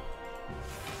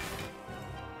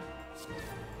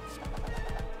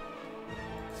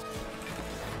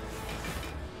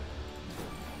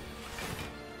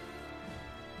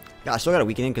 Yeah, I still got a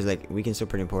weakening because like weakening's still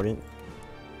pretty important.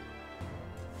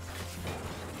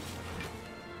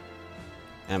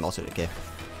 And I'm also okay.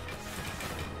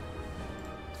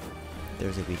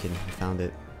 There's a weaken. I found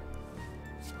it.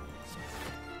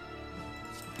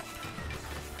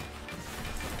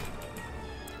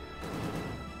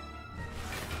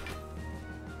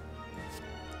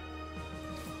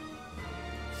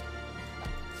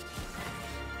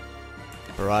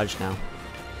 Barrage now.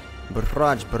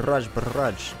 Barrage, barrage,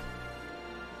 barrage.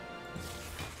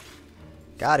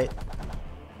 Got it.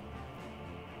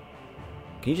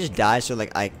 Can you just die so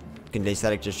like I can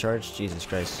static discharge? Jesus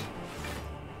Christ.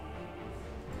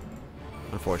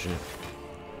 Unfortunate.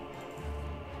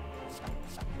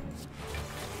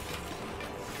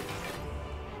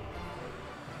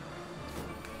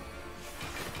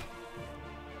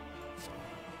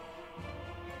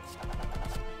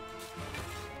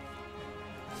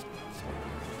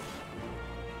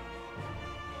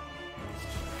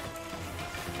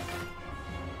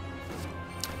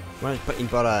 I'm gonna put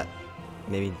Inkbot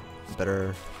maybe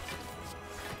better.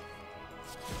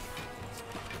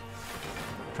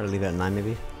 Try to leave it at 9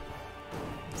 maybe.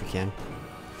 If we can.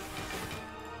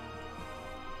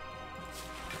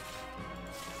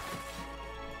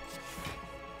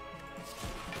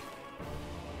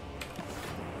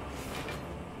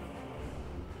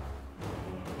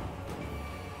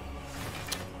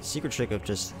 Secret trick of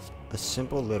just a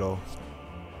simple little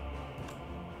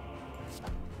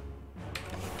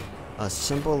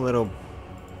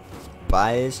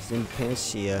biased in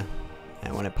Panacea,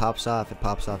 and when it pops off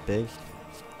big.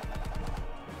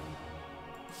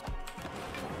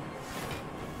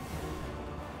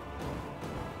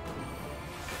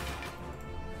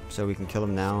 So we can kill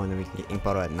him now, and then we can get Ink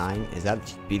Bottle at 9. Is that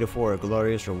beautiful or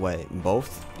glorious or what?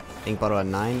 Both? Ink Bottle at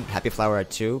 9, Happy Flower at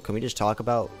 2. Can we just talk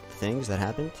about things that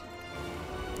happened?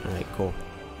 Alright, cool.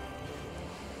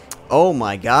 Oh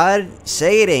my god,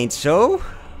 say it ain't so.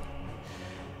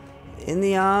 In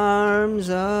the arms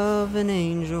of an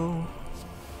angel.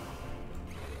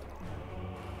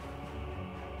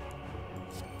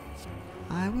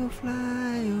 I will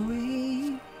fly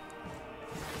away.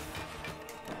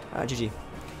 Alright, GG.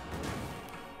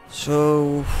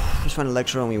 So, just find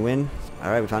Electro and we win.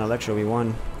 Alright, we found Electro, we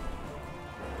won.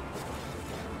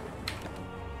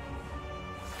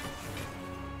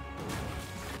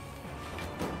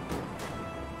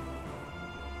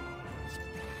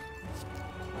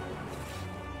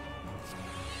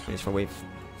 Just for wave.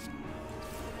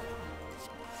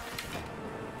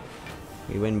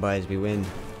 We win, boys, we win.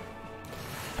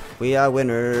 We are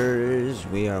winners.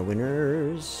 We are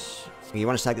winners. You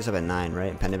want to stack this up at 9,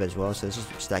 right? And Pendiv as well. So this is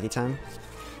stacky time.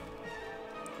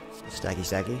 Stacky,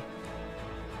 stacky.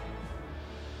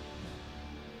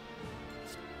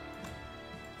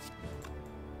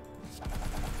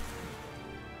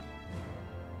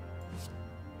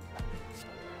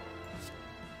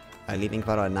 I lead Ink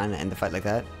Bottle at 9 and end the fight like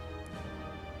that.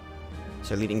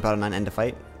 So lead Ink Bottle at 9 and end the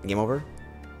fight. Game over.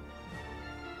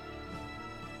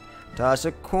 Toss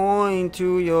a coin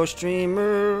to your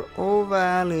streamer, oh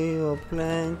valley of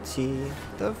plenty.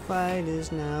 The fight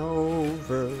is now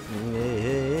over.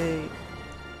 Yay.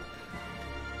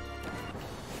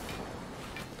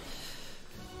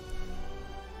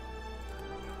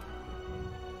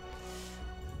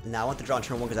 Now I want to draw on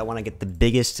turn 1 because I want to get the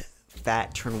biggest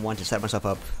fat turn 1 to set myself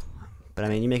up. But I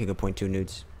mean, you make a good point too,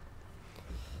 nudes.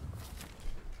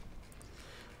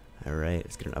 Alright,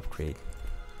 let's get an upgrade.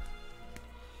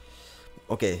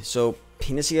 Okay, so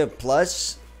Panacea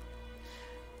Plus.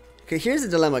 Okay, here's the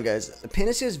dilemma, guys.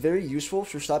 Panacea is very useful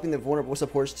for stopping the vulnerable. What's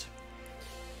up, Horst?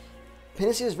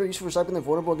 Panacea is very useful for stopping the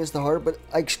vulnerable against the heart, but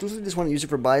I exclusively just want to use it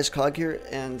for bias cog here,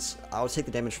 and I'll take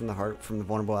the damage from the heart, from the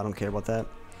vulnerable. I don't care about that.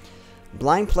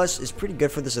 Blind Plus is pretty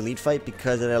good for this elite fight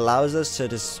because it allows us to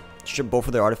just strip both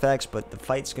of their artifacts, but the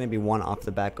fight's going to be won off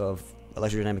the back of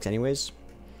electrodynamics anyways.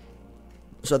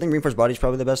 So I think Reinforced Body is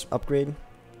probably the best upgrade.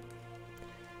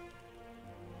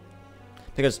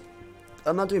 Because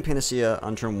I'm not doing Panacea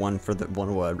on turn 1 for the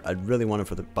vulnerable. I really want it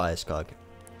for the bias cog.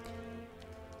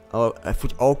 Oh,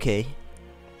 okay.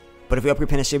 But if we upgrade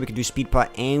Panacea, we could do Speed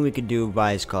Pot and we could do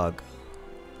bias cog.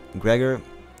 Gregor,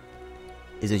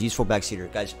 is a useful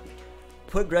backseater. Guys,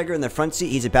 put Gregor in the front seat.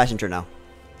 He's a passenger now.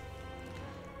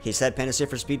 He said Panacea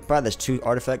for speed pot. That's 2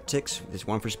 artifact ticks. There's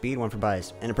 1 for speed, 1 for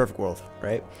bias. In a perfect world,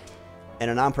 right? In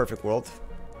a non-perfect world,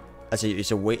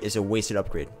 it's a wasted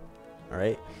upgrade. All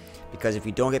right, because if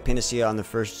you don't get Panacea on the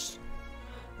first,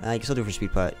 you can still do it for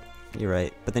speed pot. You're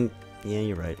right, but then yeah,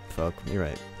 you're right. Fuck, you're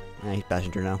right. He's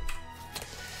passenger now.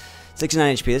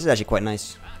 69 HP. This is actually quite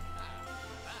nice.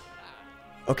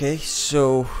 Okay,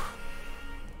 so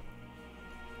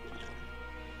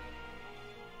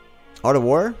Art of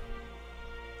War.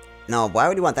 No, why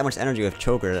would you want that much energy with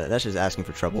Choker? That's just asking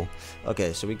for trouble.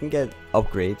 Okay, so we can get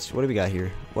upgrades. What do we got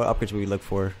here? What upgrades would we look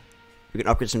for? We can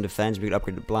upgrade some defense. We can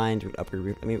upgrade the blind. We can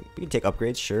upgrade. I mean, we can take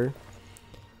upgrades, sure.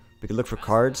 We could look for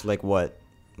cards. Like what?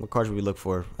 What cards would we look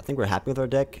for? I think we're happy with our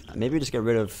deck. Maybe we just get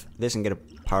rid of this and get a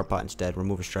power pot instead.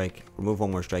 Remove a strike. Remove 1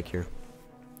 more strike here.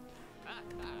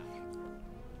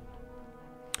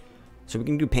 So we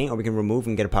can do paint, or we can remove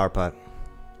and get a power pot.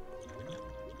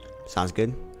 Sounds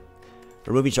good.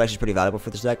 Removing strikes is pretty valuable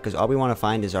for this deck because all we want to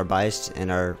find is our biased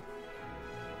and our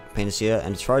Panacea.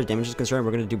 And as far as damage is concerned,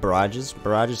 we're going to do barrages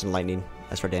and lightning.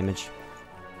 That's for damage.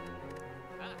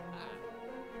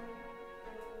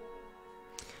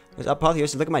 There's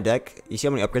Apotheosis. Look at my deck. You see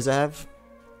how many upgrades I have?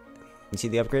 You see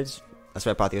the upgrades? That's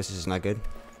why Apotheosis is not good.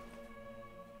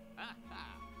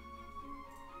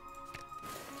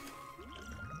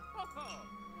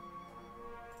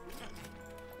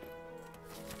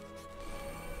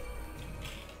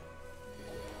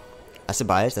 That's a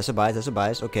bias, that's a bias, that's a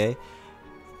bias, okay.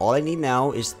 All I need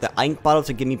now is the ink bottle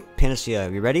to give me Panacea.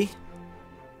 Are you ready?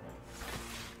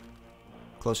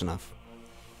 Close enough.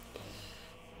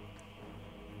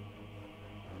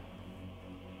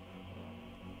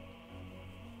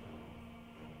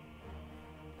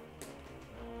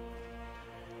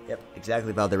 Yep,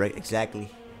 exactly, Valdirect,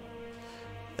 exactly.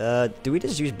 Do we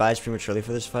just use bias prematurely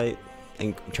for this fight?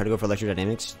 And try to go for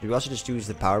electrodynamics? Do we also just use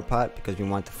the power pot because we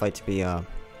want the fight to be,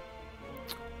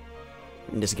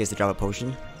 just in case they drop a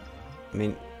potion? I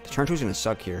mean, turn 2 is gonna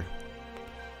suck here.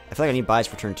 I feel like I need bias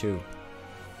for turn 2.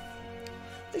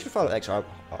 Thanks for following X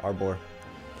Arbor.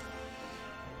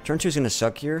 Turn 2 is gonna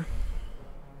suck here.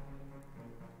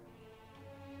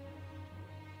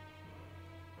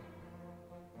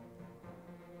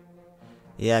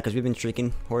 Yeah, because we've been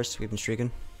streaking, horse. We've been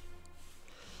streaking.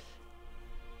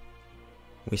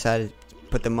 We decided to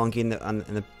put the monkey in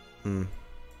the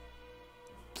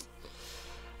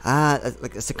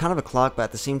like it's a kind of a clock, but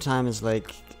at the same time, it's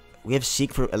like we have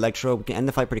Seek for Electro. We can end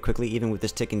the fight pretty quickly, even with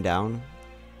this ticking down.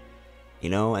 You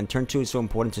know, and turn 2 is so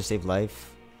important to save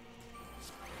life.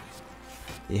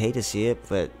 You hate to see it,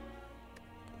 but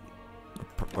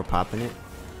we're popping it.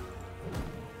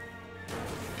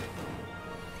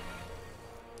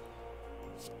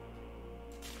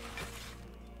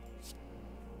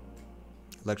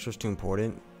 Electro's too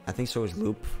important. I think so is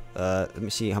Loop. Let me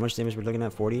see how much damage we're looking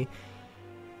at. 40.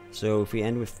 So if we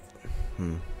end with,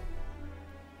 we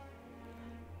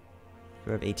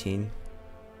have 18.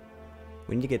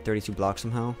 We need to get 32 blocks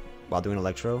somehow while doing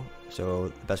Electro. So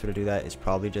the best way to do that is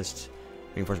probably just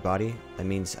Reinforced Body. That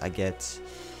means I get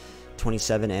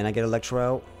 27 and I get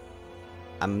Electro out.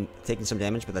 I'm taking some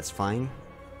damage, but that's fine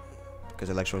because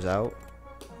Electro's out.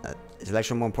 Is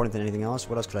Electro more important than anything else?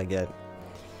 What else could I get?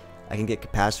 I can get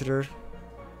Capacitor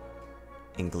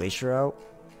and Glacier out.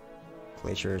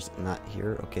 Glacier's not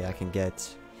here. Okay, I can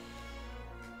get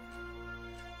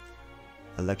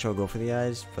Electro, go for the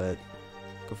eyes, but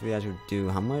go for the eyes would do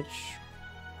how much?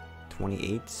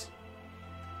 28.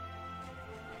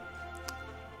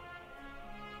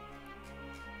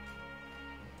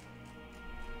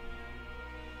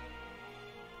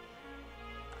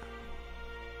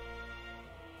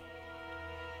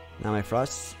 Now my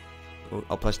Frost.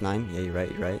 Oh, plus 9. Yeah, you're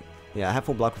right, you're right. Yeah, I have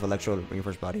full block with Electro,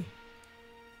 Reinforced Body.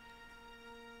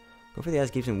 Go for the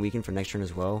eyes keeps him weakened for next turn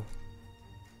as well.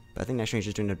 But I think next turn he's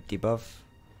just doing a debuff.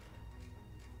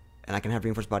 And I can have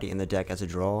Reinforced Body in the deck as a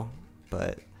draw.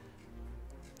 But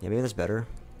yeah, maybe that's better.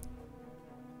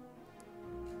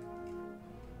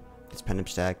 It's Pendant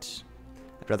stacked.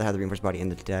 I'd rather have the Reinforced Body in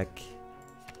the deck.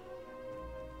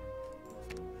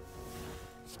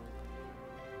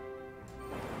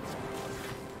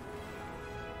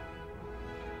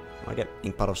 I get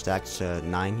Ink Bottle stacked to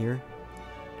 9 here.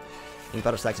 Ink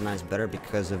Bottle stacked to 9 is better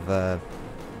because of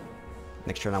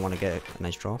next turn I want to get a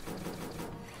nice draw.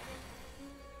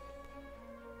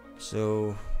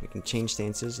 So we can change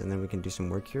stances and then we can do some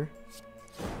work here.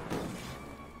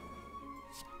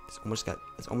 It's almost has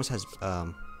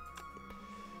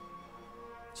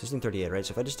 1638, right?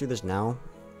 So if I just do this now,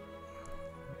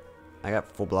 I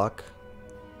got full block.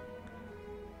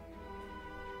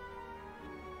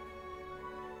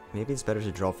 Maybe it's better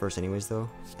to draw first anyways, though.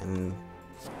 And...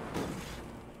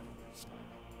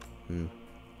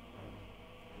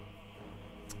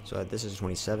 So this is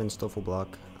 27, still full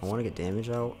block. I want to get damage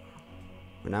out.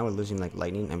 But now we're losing like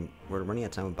lightning, and we're running out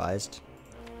of time with biased.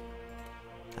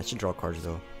 I should draw cards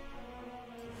though.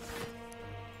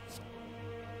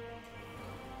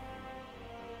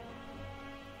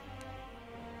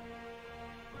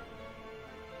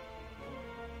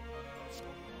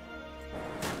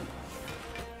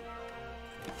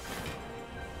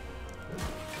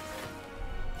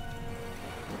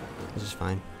 This is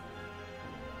fine.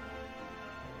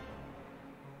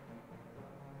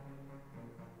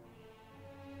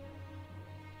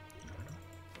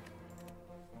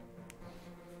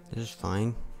 This is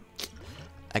fine.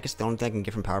 I guess the only thing I can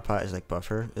get from Power Pot is like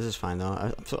buffer. This is fine though.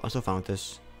 I'm still fine with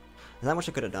this. There's not much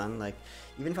I could have done. Like,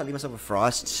 even if I leave myself with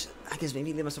Frost, I guess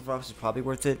maybe leave myself with Frost is probably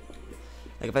worth it.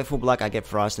 Like, if I full block, I get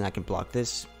Frost and I can block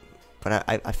this. But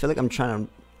I feel like I'm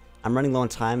running low on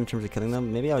time in terms of killing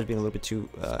them. Maybe I was being a little bit too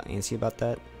antsy about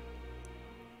that.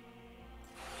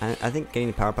 I think getting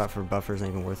the Power Pot for buffer is not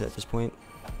even worth it at this point.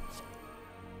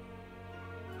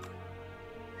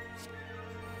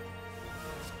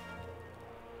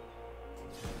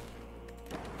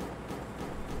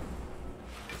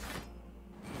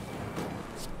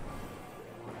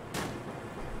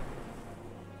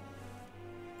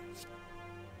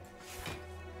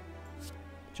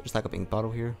 Should just stack up ink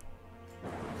bottle here.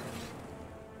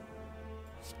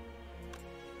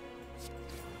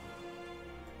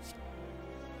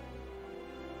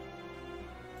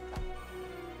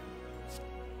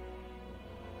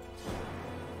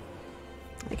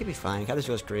 It could be fine. This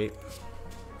feels great.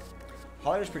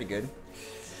 Hollier's pretty good.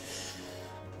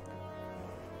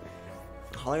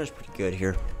 Hollier's pretty good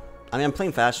here. I mean, I'm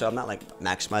playing fast, so I'm not like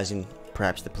maximizing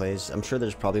perhaps the plays. I'm sure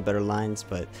there's probably better lines,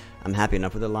 but I'm happy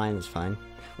enough with the line. It's fine.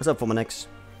 What's up, Fulminix?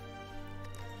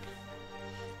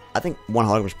 I think one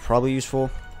hologram was probably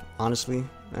useful, honestly.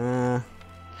 I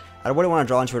wouldn't want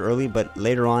to draw into it early, but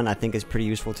later on, I think it's pretty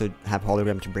useful to have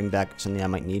hologram to bring back something I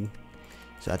might need.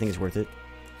 So I think it's worth it.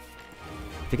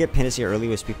 If you get Panacea early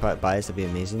with Speed Pot Bias, that'd be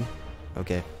amazing.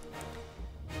 Okay.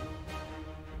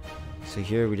 So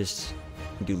here we just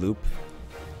do loop.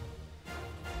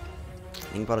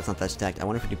 Ink Bottle's not that stacked. I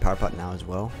wonder if we do Power Pot now as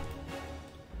well.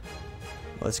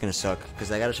 Well, it's gonna suck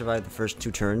because I gotta survive the first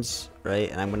 2 turns,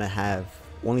 right? And I'm gonna have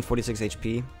only 46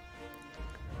 HP.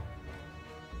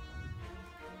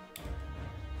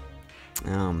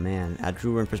 Oh man, I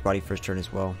drew Run First Body first turn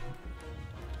as well.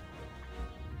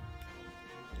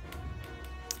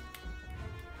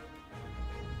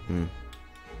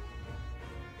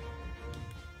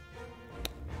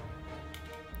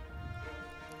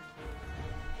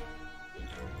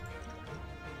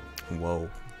 Whoa.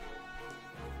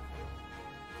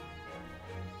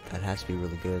 That has to be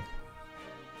really good.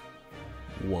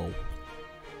 Whoa.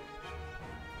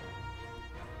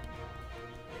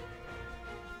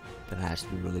 That has to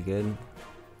be really good.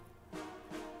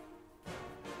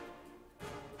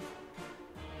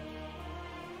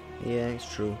 Yeah,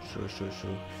 it's true.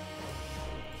 True.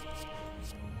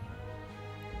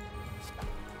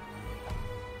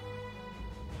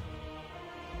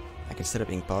 I can set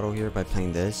up Ink Bottle here by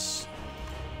playing this.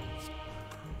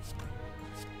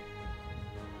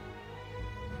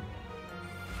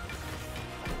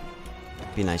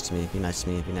 Be nice to me, be nice to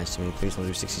me, be nice to me. Please don't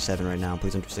do 67 right now.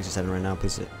 Please don't do 67 right now.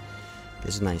 Please.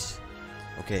 This is nice.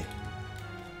 Okay.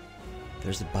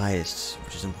 There's the bias,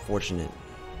 which is unfortunate.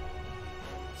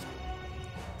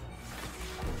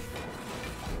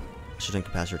 I should have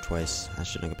done capacitor twice. I'm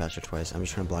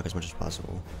just trying to block as much as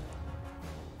possible.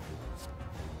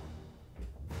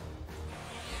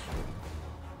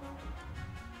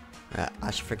 I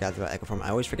should forget about Echo Form. I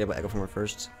always forget about Echo Former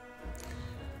first.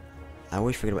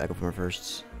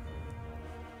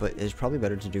 But it's probably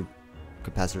better to do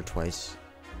capacitor twice.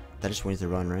 That just wins the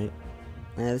run, right?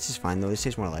 Yeah, this is fine though. This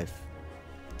takes more life.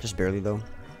 Just barely though.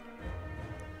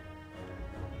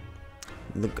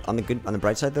 Look on the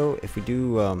bright side though, if we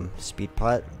do Speed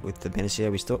Pot with the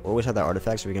Panacea, we still always have that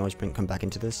artifact, so we can always come back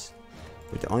into this.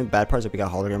 But the only bad part is that we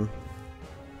got hologram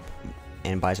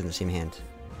and Bias in the same hand.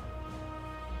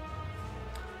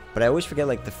 But I always forget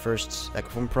like the first Echo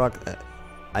Form proc.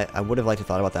 I would have liked to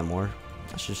thought about that more.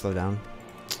 I should slow down.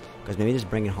 Because maybe just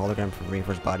bringing hologram from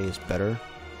Reinforced Body is better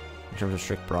in terms of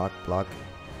strict block.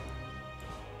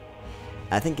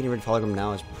 I think getting rid of hologram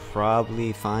now is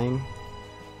probably fine.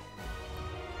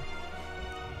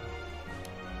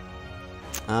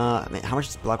 I mean, how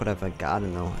much block would I have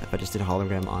gotten though if I just did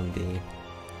hologram on the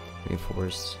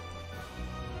Reinforced?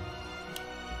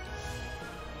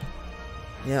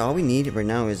 Yeah, all we need right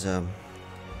now is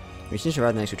We just need to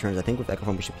survive the next 2 turns. I think with Echo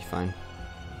Form we should be fine.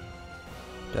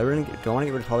 Do I want to get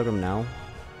rid of Hologram now?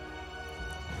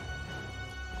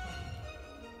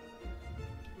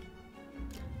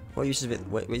 What use of it?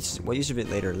 What use of it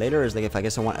later? Later is like if I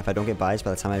don't get bias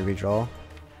by the time I redraw.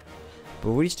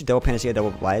 But we just do double Panacea,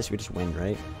 double bias, we just win,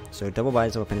 right? So double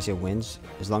bias, double Panacea wins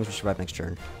as long as we survive next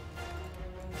turn.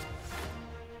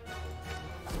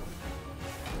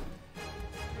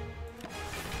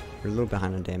 We're a little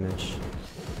behind on damage.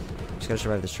 Just gotta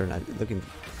survive this turn. Looking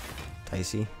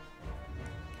dicey.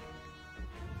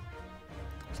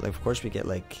 So like, of course we get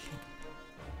like.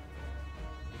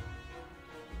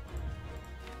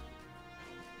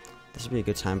 This would be a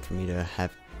good time for me to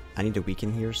have. I need to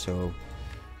weaken here, so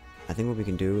I think what we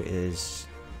can do is.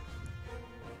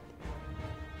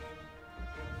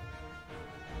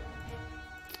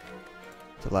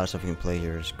 There's a lot of stuff we can play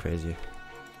here. It's crazy.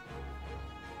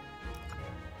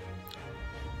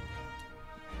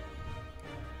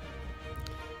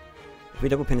 If we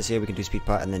double Panacea, we can do Speed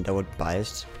Pot and then double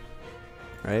Biased,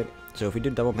 right? So if we do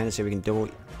double Panacea, we can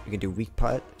do Weak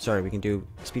Pot. Sorry, we can do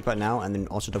Speed Pot now and then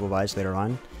also double Biased later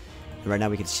on. And right now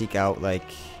we can seek out like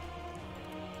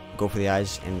go for the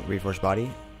eyes and reinforce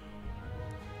body,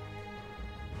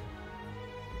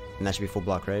 and that should be full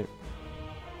block, right?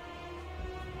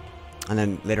 And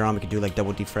then later on we can do like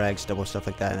double defrags, double stuff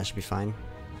like that, and that should be fine.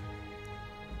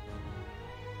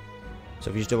 So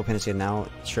if you use double Panacea now,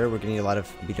 sure, we're getting a lot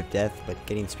of Beat of Death, but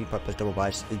getting Speed Pot plus double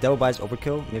bias. Is double bias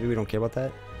overkill? Maybe we don't care about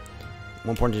that.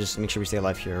 More important to just make sure we stay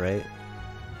alive here, right?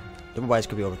 Double bias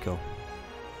could be overkill.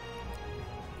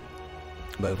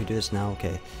 But if we do this now,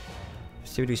 okay.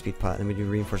 Say we do Speed Pot, then we do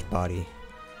Reinforced Body.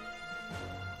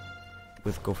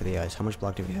 With Go for the Eyes. How much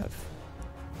block do we have?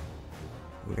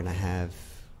 We're gonna have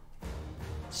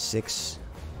 6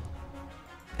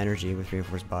 energy with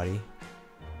Reinforced Body.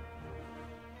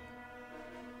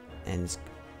 And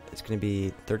it's gonna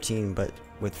be 13, but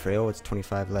with Frail it's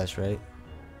 25 less, right?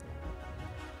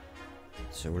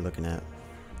 So we're looking at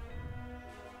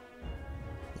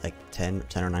like 10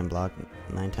 or 9 block.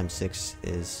 9 times 6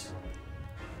 is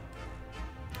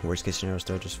worst case scenario,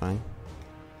 still just fine.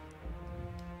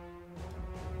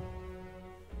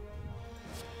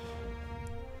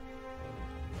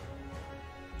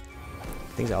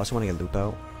 Things I also want to get loop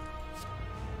out.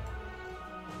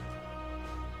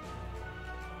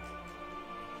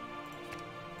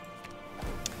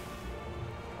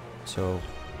 So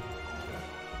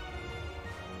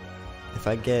if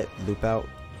I get loop out,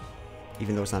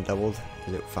 even though it's not doubled,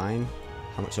 is it fine?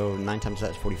 How much? So 9 times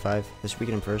that is 45. Let's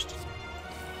weaken him first.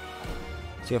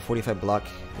 So you have 45 block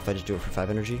if I just do it for 5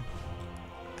 energy.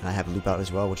 And I have loop out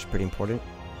as well, which is pretty important.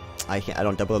 I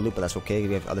don't double a loop, but that's okay.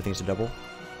 We have other things to double.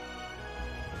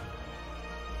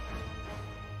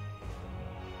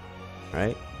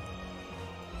 Right?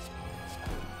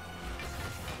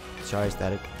 Sorry,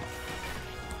 static.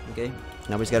 Okay.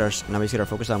 Now we just get our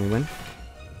focus on. We win.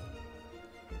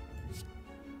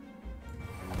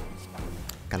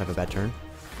 Kind of a bad turn.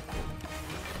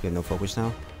 We have no focus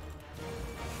now.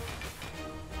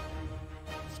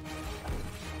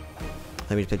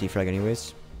 Let me just play defrag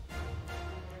anyways.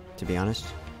 To be honest,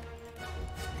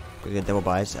 we get double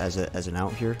bias as an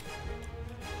out here.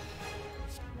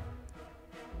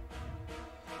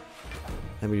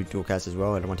 Then we do dual cast as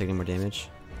well. I don't want to take any more damage.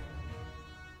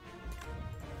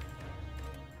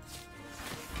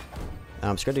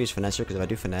 I'm scared to use finesse here because if I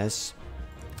do finesse,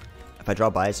 if I draw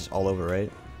bias, it's all over,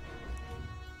 right?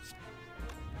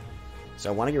 So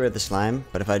I want to get rid of the slime,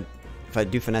 but if I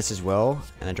do finesse as well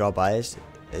and I draw bias,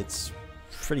 it's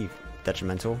pretty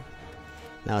detrimental.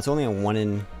 Now it's only a 1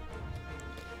 in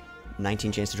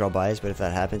 19 chance to draw bias, but if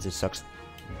that happens, it sucks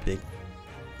big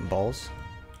balls.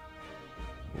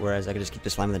 Whereas I could just keep the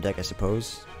slime in the deck, I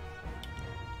suppose.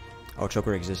 Oh,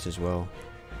 choker exists as well.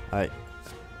 Alright.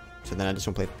 So then I just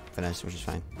don't play finesse, which is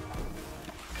fine.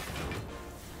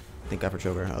 Thank God for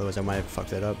choker, otherwise I might have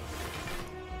fucked that up.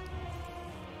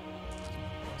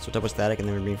 So double static and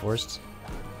then we're reinforced.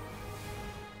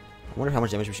 I wonder how much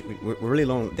damage we're really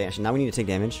low on damage. Now we need to take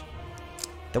damage.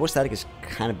 Double static is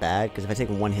kind of bad because if I take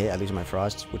 1 hit, I lose my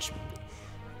frost, which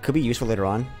could be useful later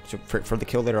on. So for the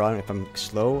kill later on, if I'm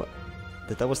slow,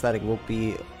 the double static will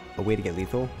be a way to get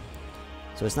lethal.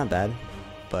 So it's not bad,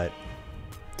 but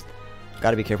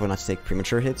gotta be careful not to take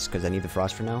premature hits because I need the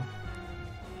frost for now.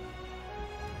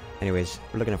 Anyways,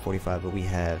 we're looking at 45, but we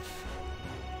have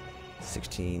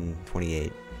 16,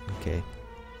 28. Okay,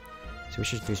 so we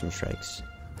should do some strikes.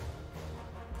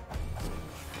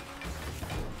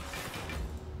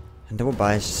 And double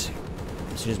bias,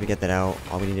 as soon as we get that out,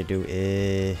 all we need to do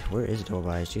is... Where is double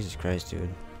bias? Jesus Christ, dude.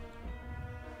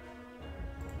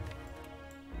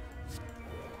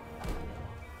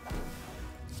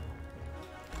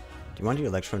 you want to do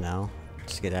Electro now?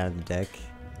 Just get out of the deck.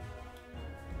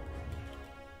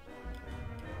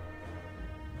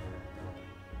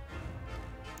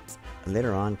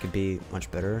 Later on could be much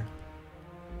better.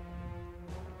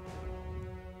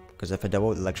 Because if I double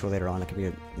with Electro later on, it could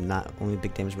be not only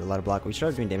big damage but a lot of block. We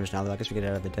start doing damage now though. I guess we get it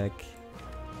out of the deck.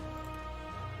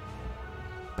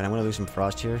 But I'm going to lose some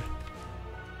Frost here.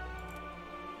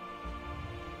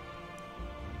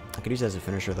 I could use it as a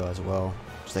finisher though as well.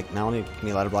 Just like not only give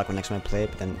me a lot of block when next time I play it,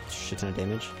 but then shit ton of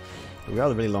damage. We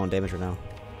are really low on damage right now.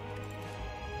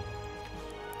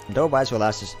 Double buys will allow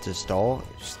us to stall.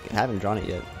 Just haven't drawn it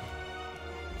yet.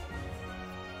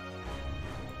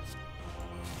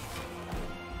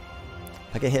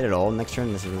 If I get hit at all next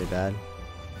turn, this is really bad.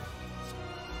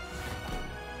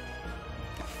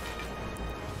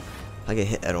 If I get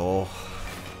hit at all.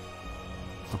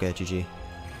 Okay, GG.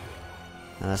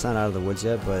 Now that's not out of the woods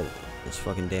yet, but it's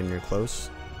fucking damn near close.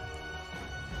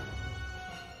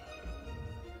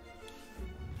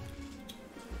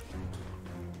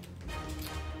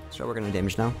 Start working on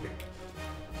damage now.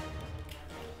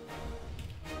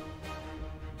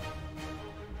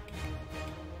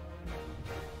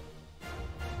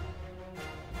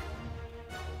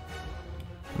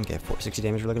 Okay, 460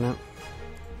 damage we're looking at.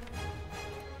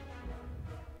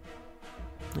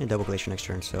 And double Glacier next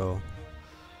turn, so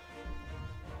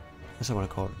that's what I want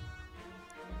to call it.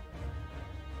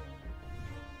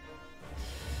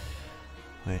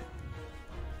 Wait.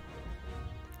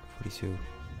 42.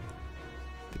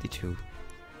 52.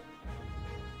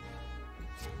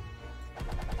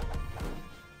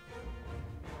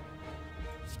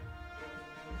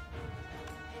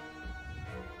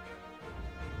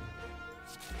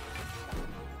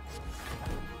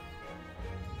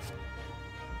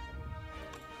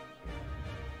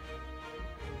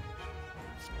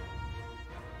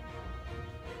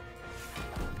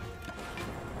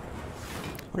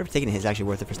 I wonder if taking a hit is actually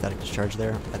worth it for static discharge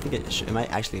there. I think it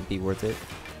might actually be worth it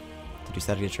to do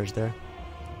static discharge there.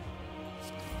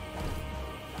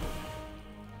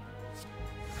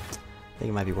 I think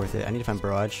it might be worth it. I need to find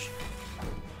barrage.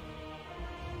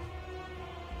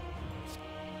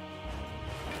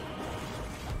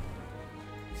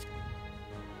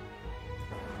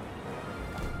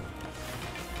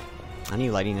 I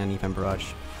need lighting, I need to find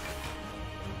barrage.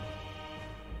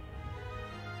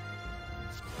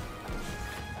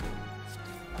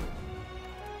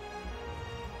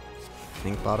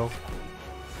 Ink bottle.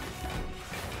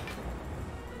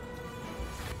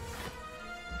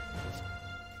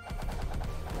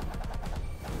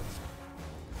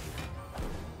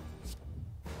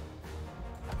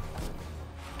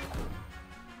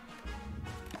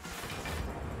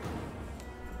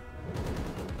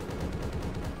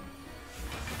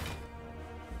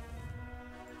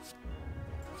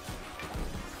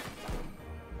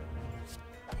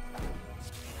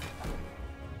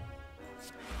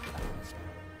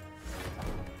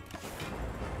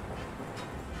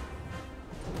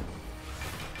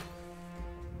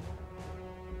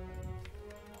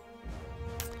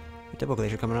 Double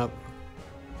Glacier coming up.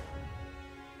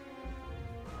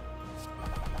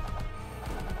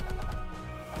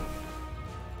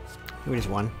 We just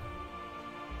won.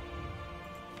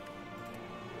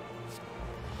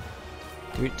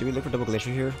 Do we look for Double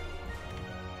Glacier here?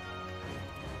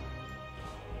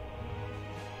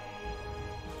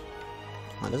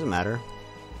 Well, it doesn't matter.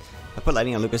 If I put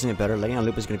Lightning on Loop, isn't it better? Lightning on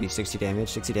Loop is going to be 60 damage.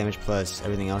 60 damage plus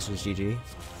everything else is GG.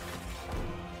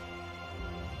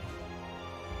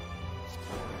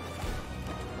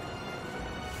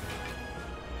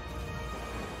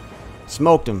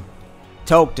 Smoked him.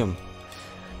 Toked him.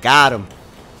 Got him.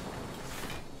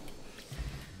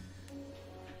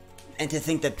 And to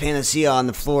think that Panacea on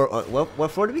the floor...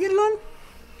 what floor did we get it on?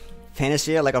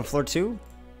 Panacea like on floor 2?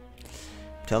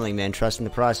 I'm telling you, man, trust in the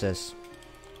process.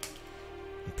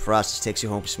 The process takes you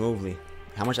home smoothly.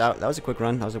 How much... That was a quick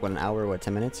run. That was like, what, an hour or what,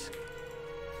 10 minutes?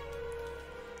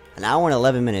 An hour and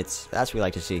 11 minutes. That's what we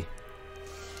like to see.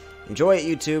 Enjoy it,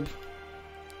 YouTube.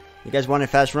 You guys wanted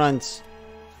fast runs.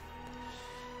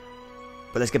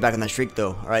 But let's get back on that streak,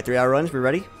 though. Alright, 3-hour runs. We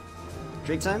ready?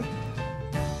 Streak time?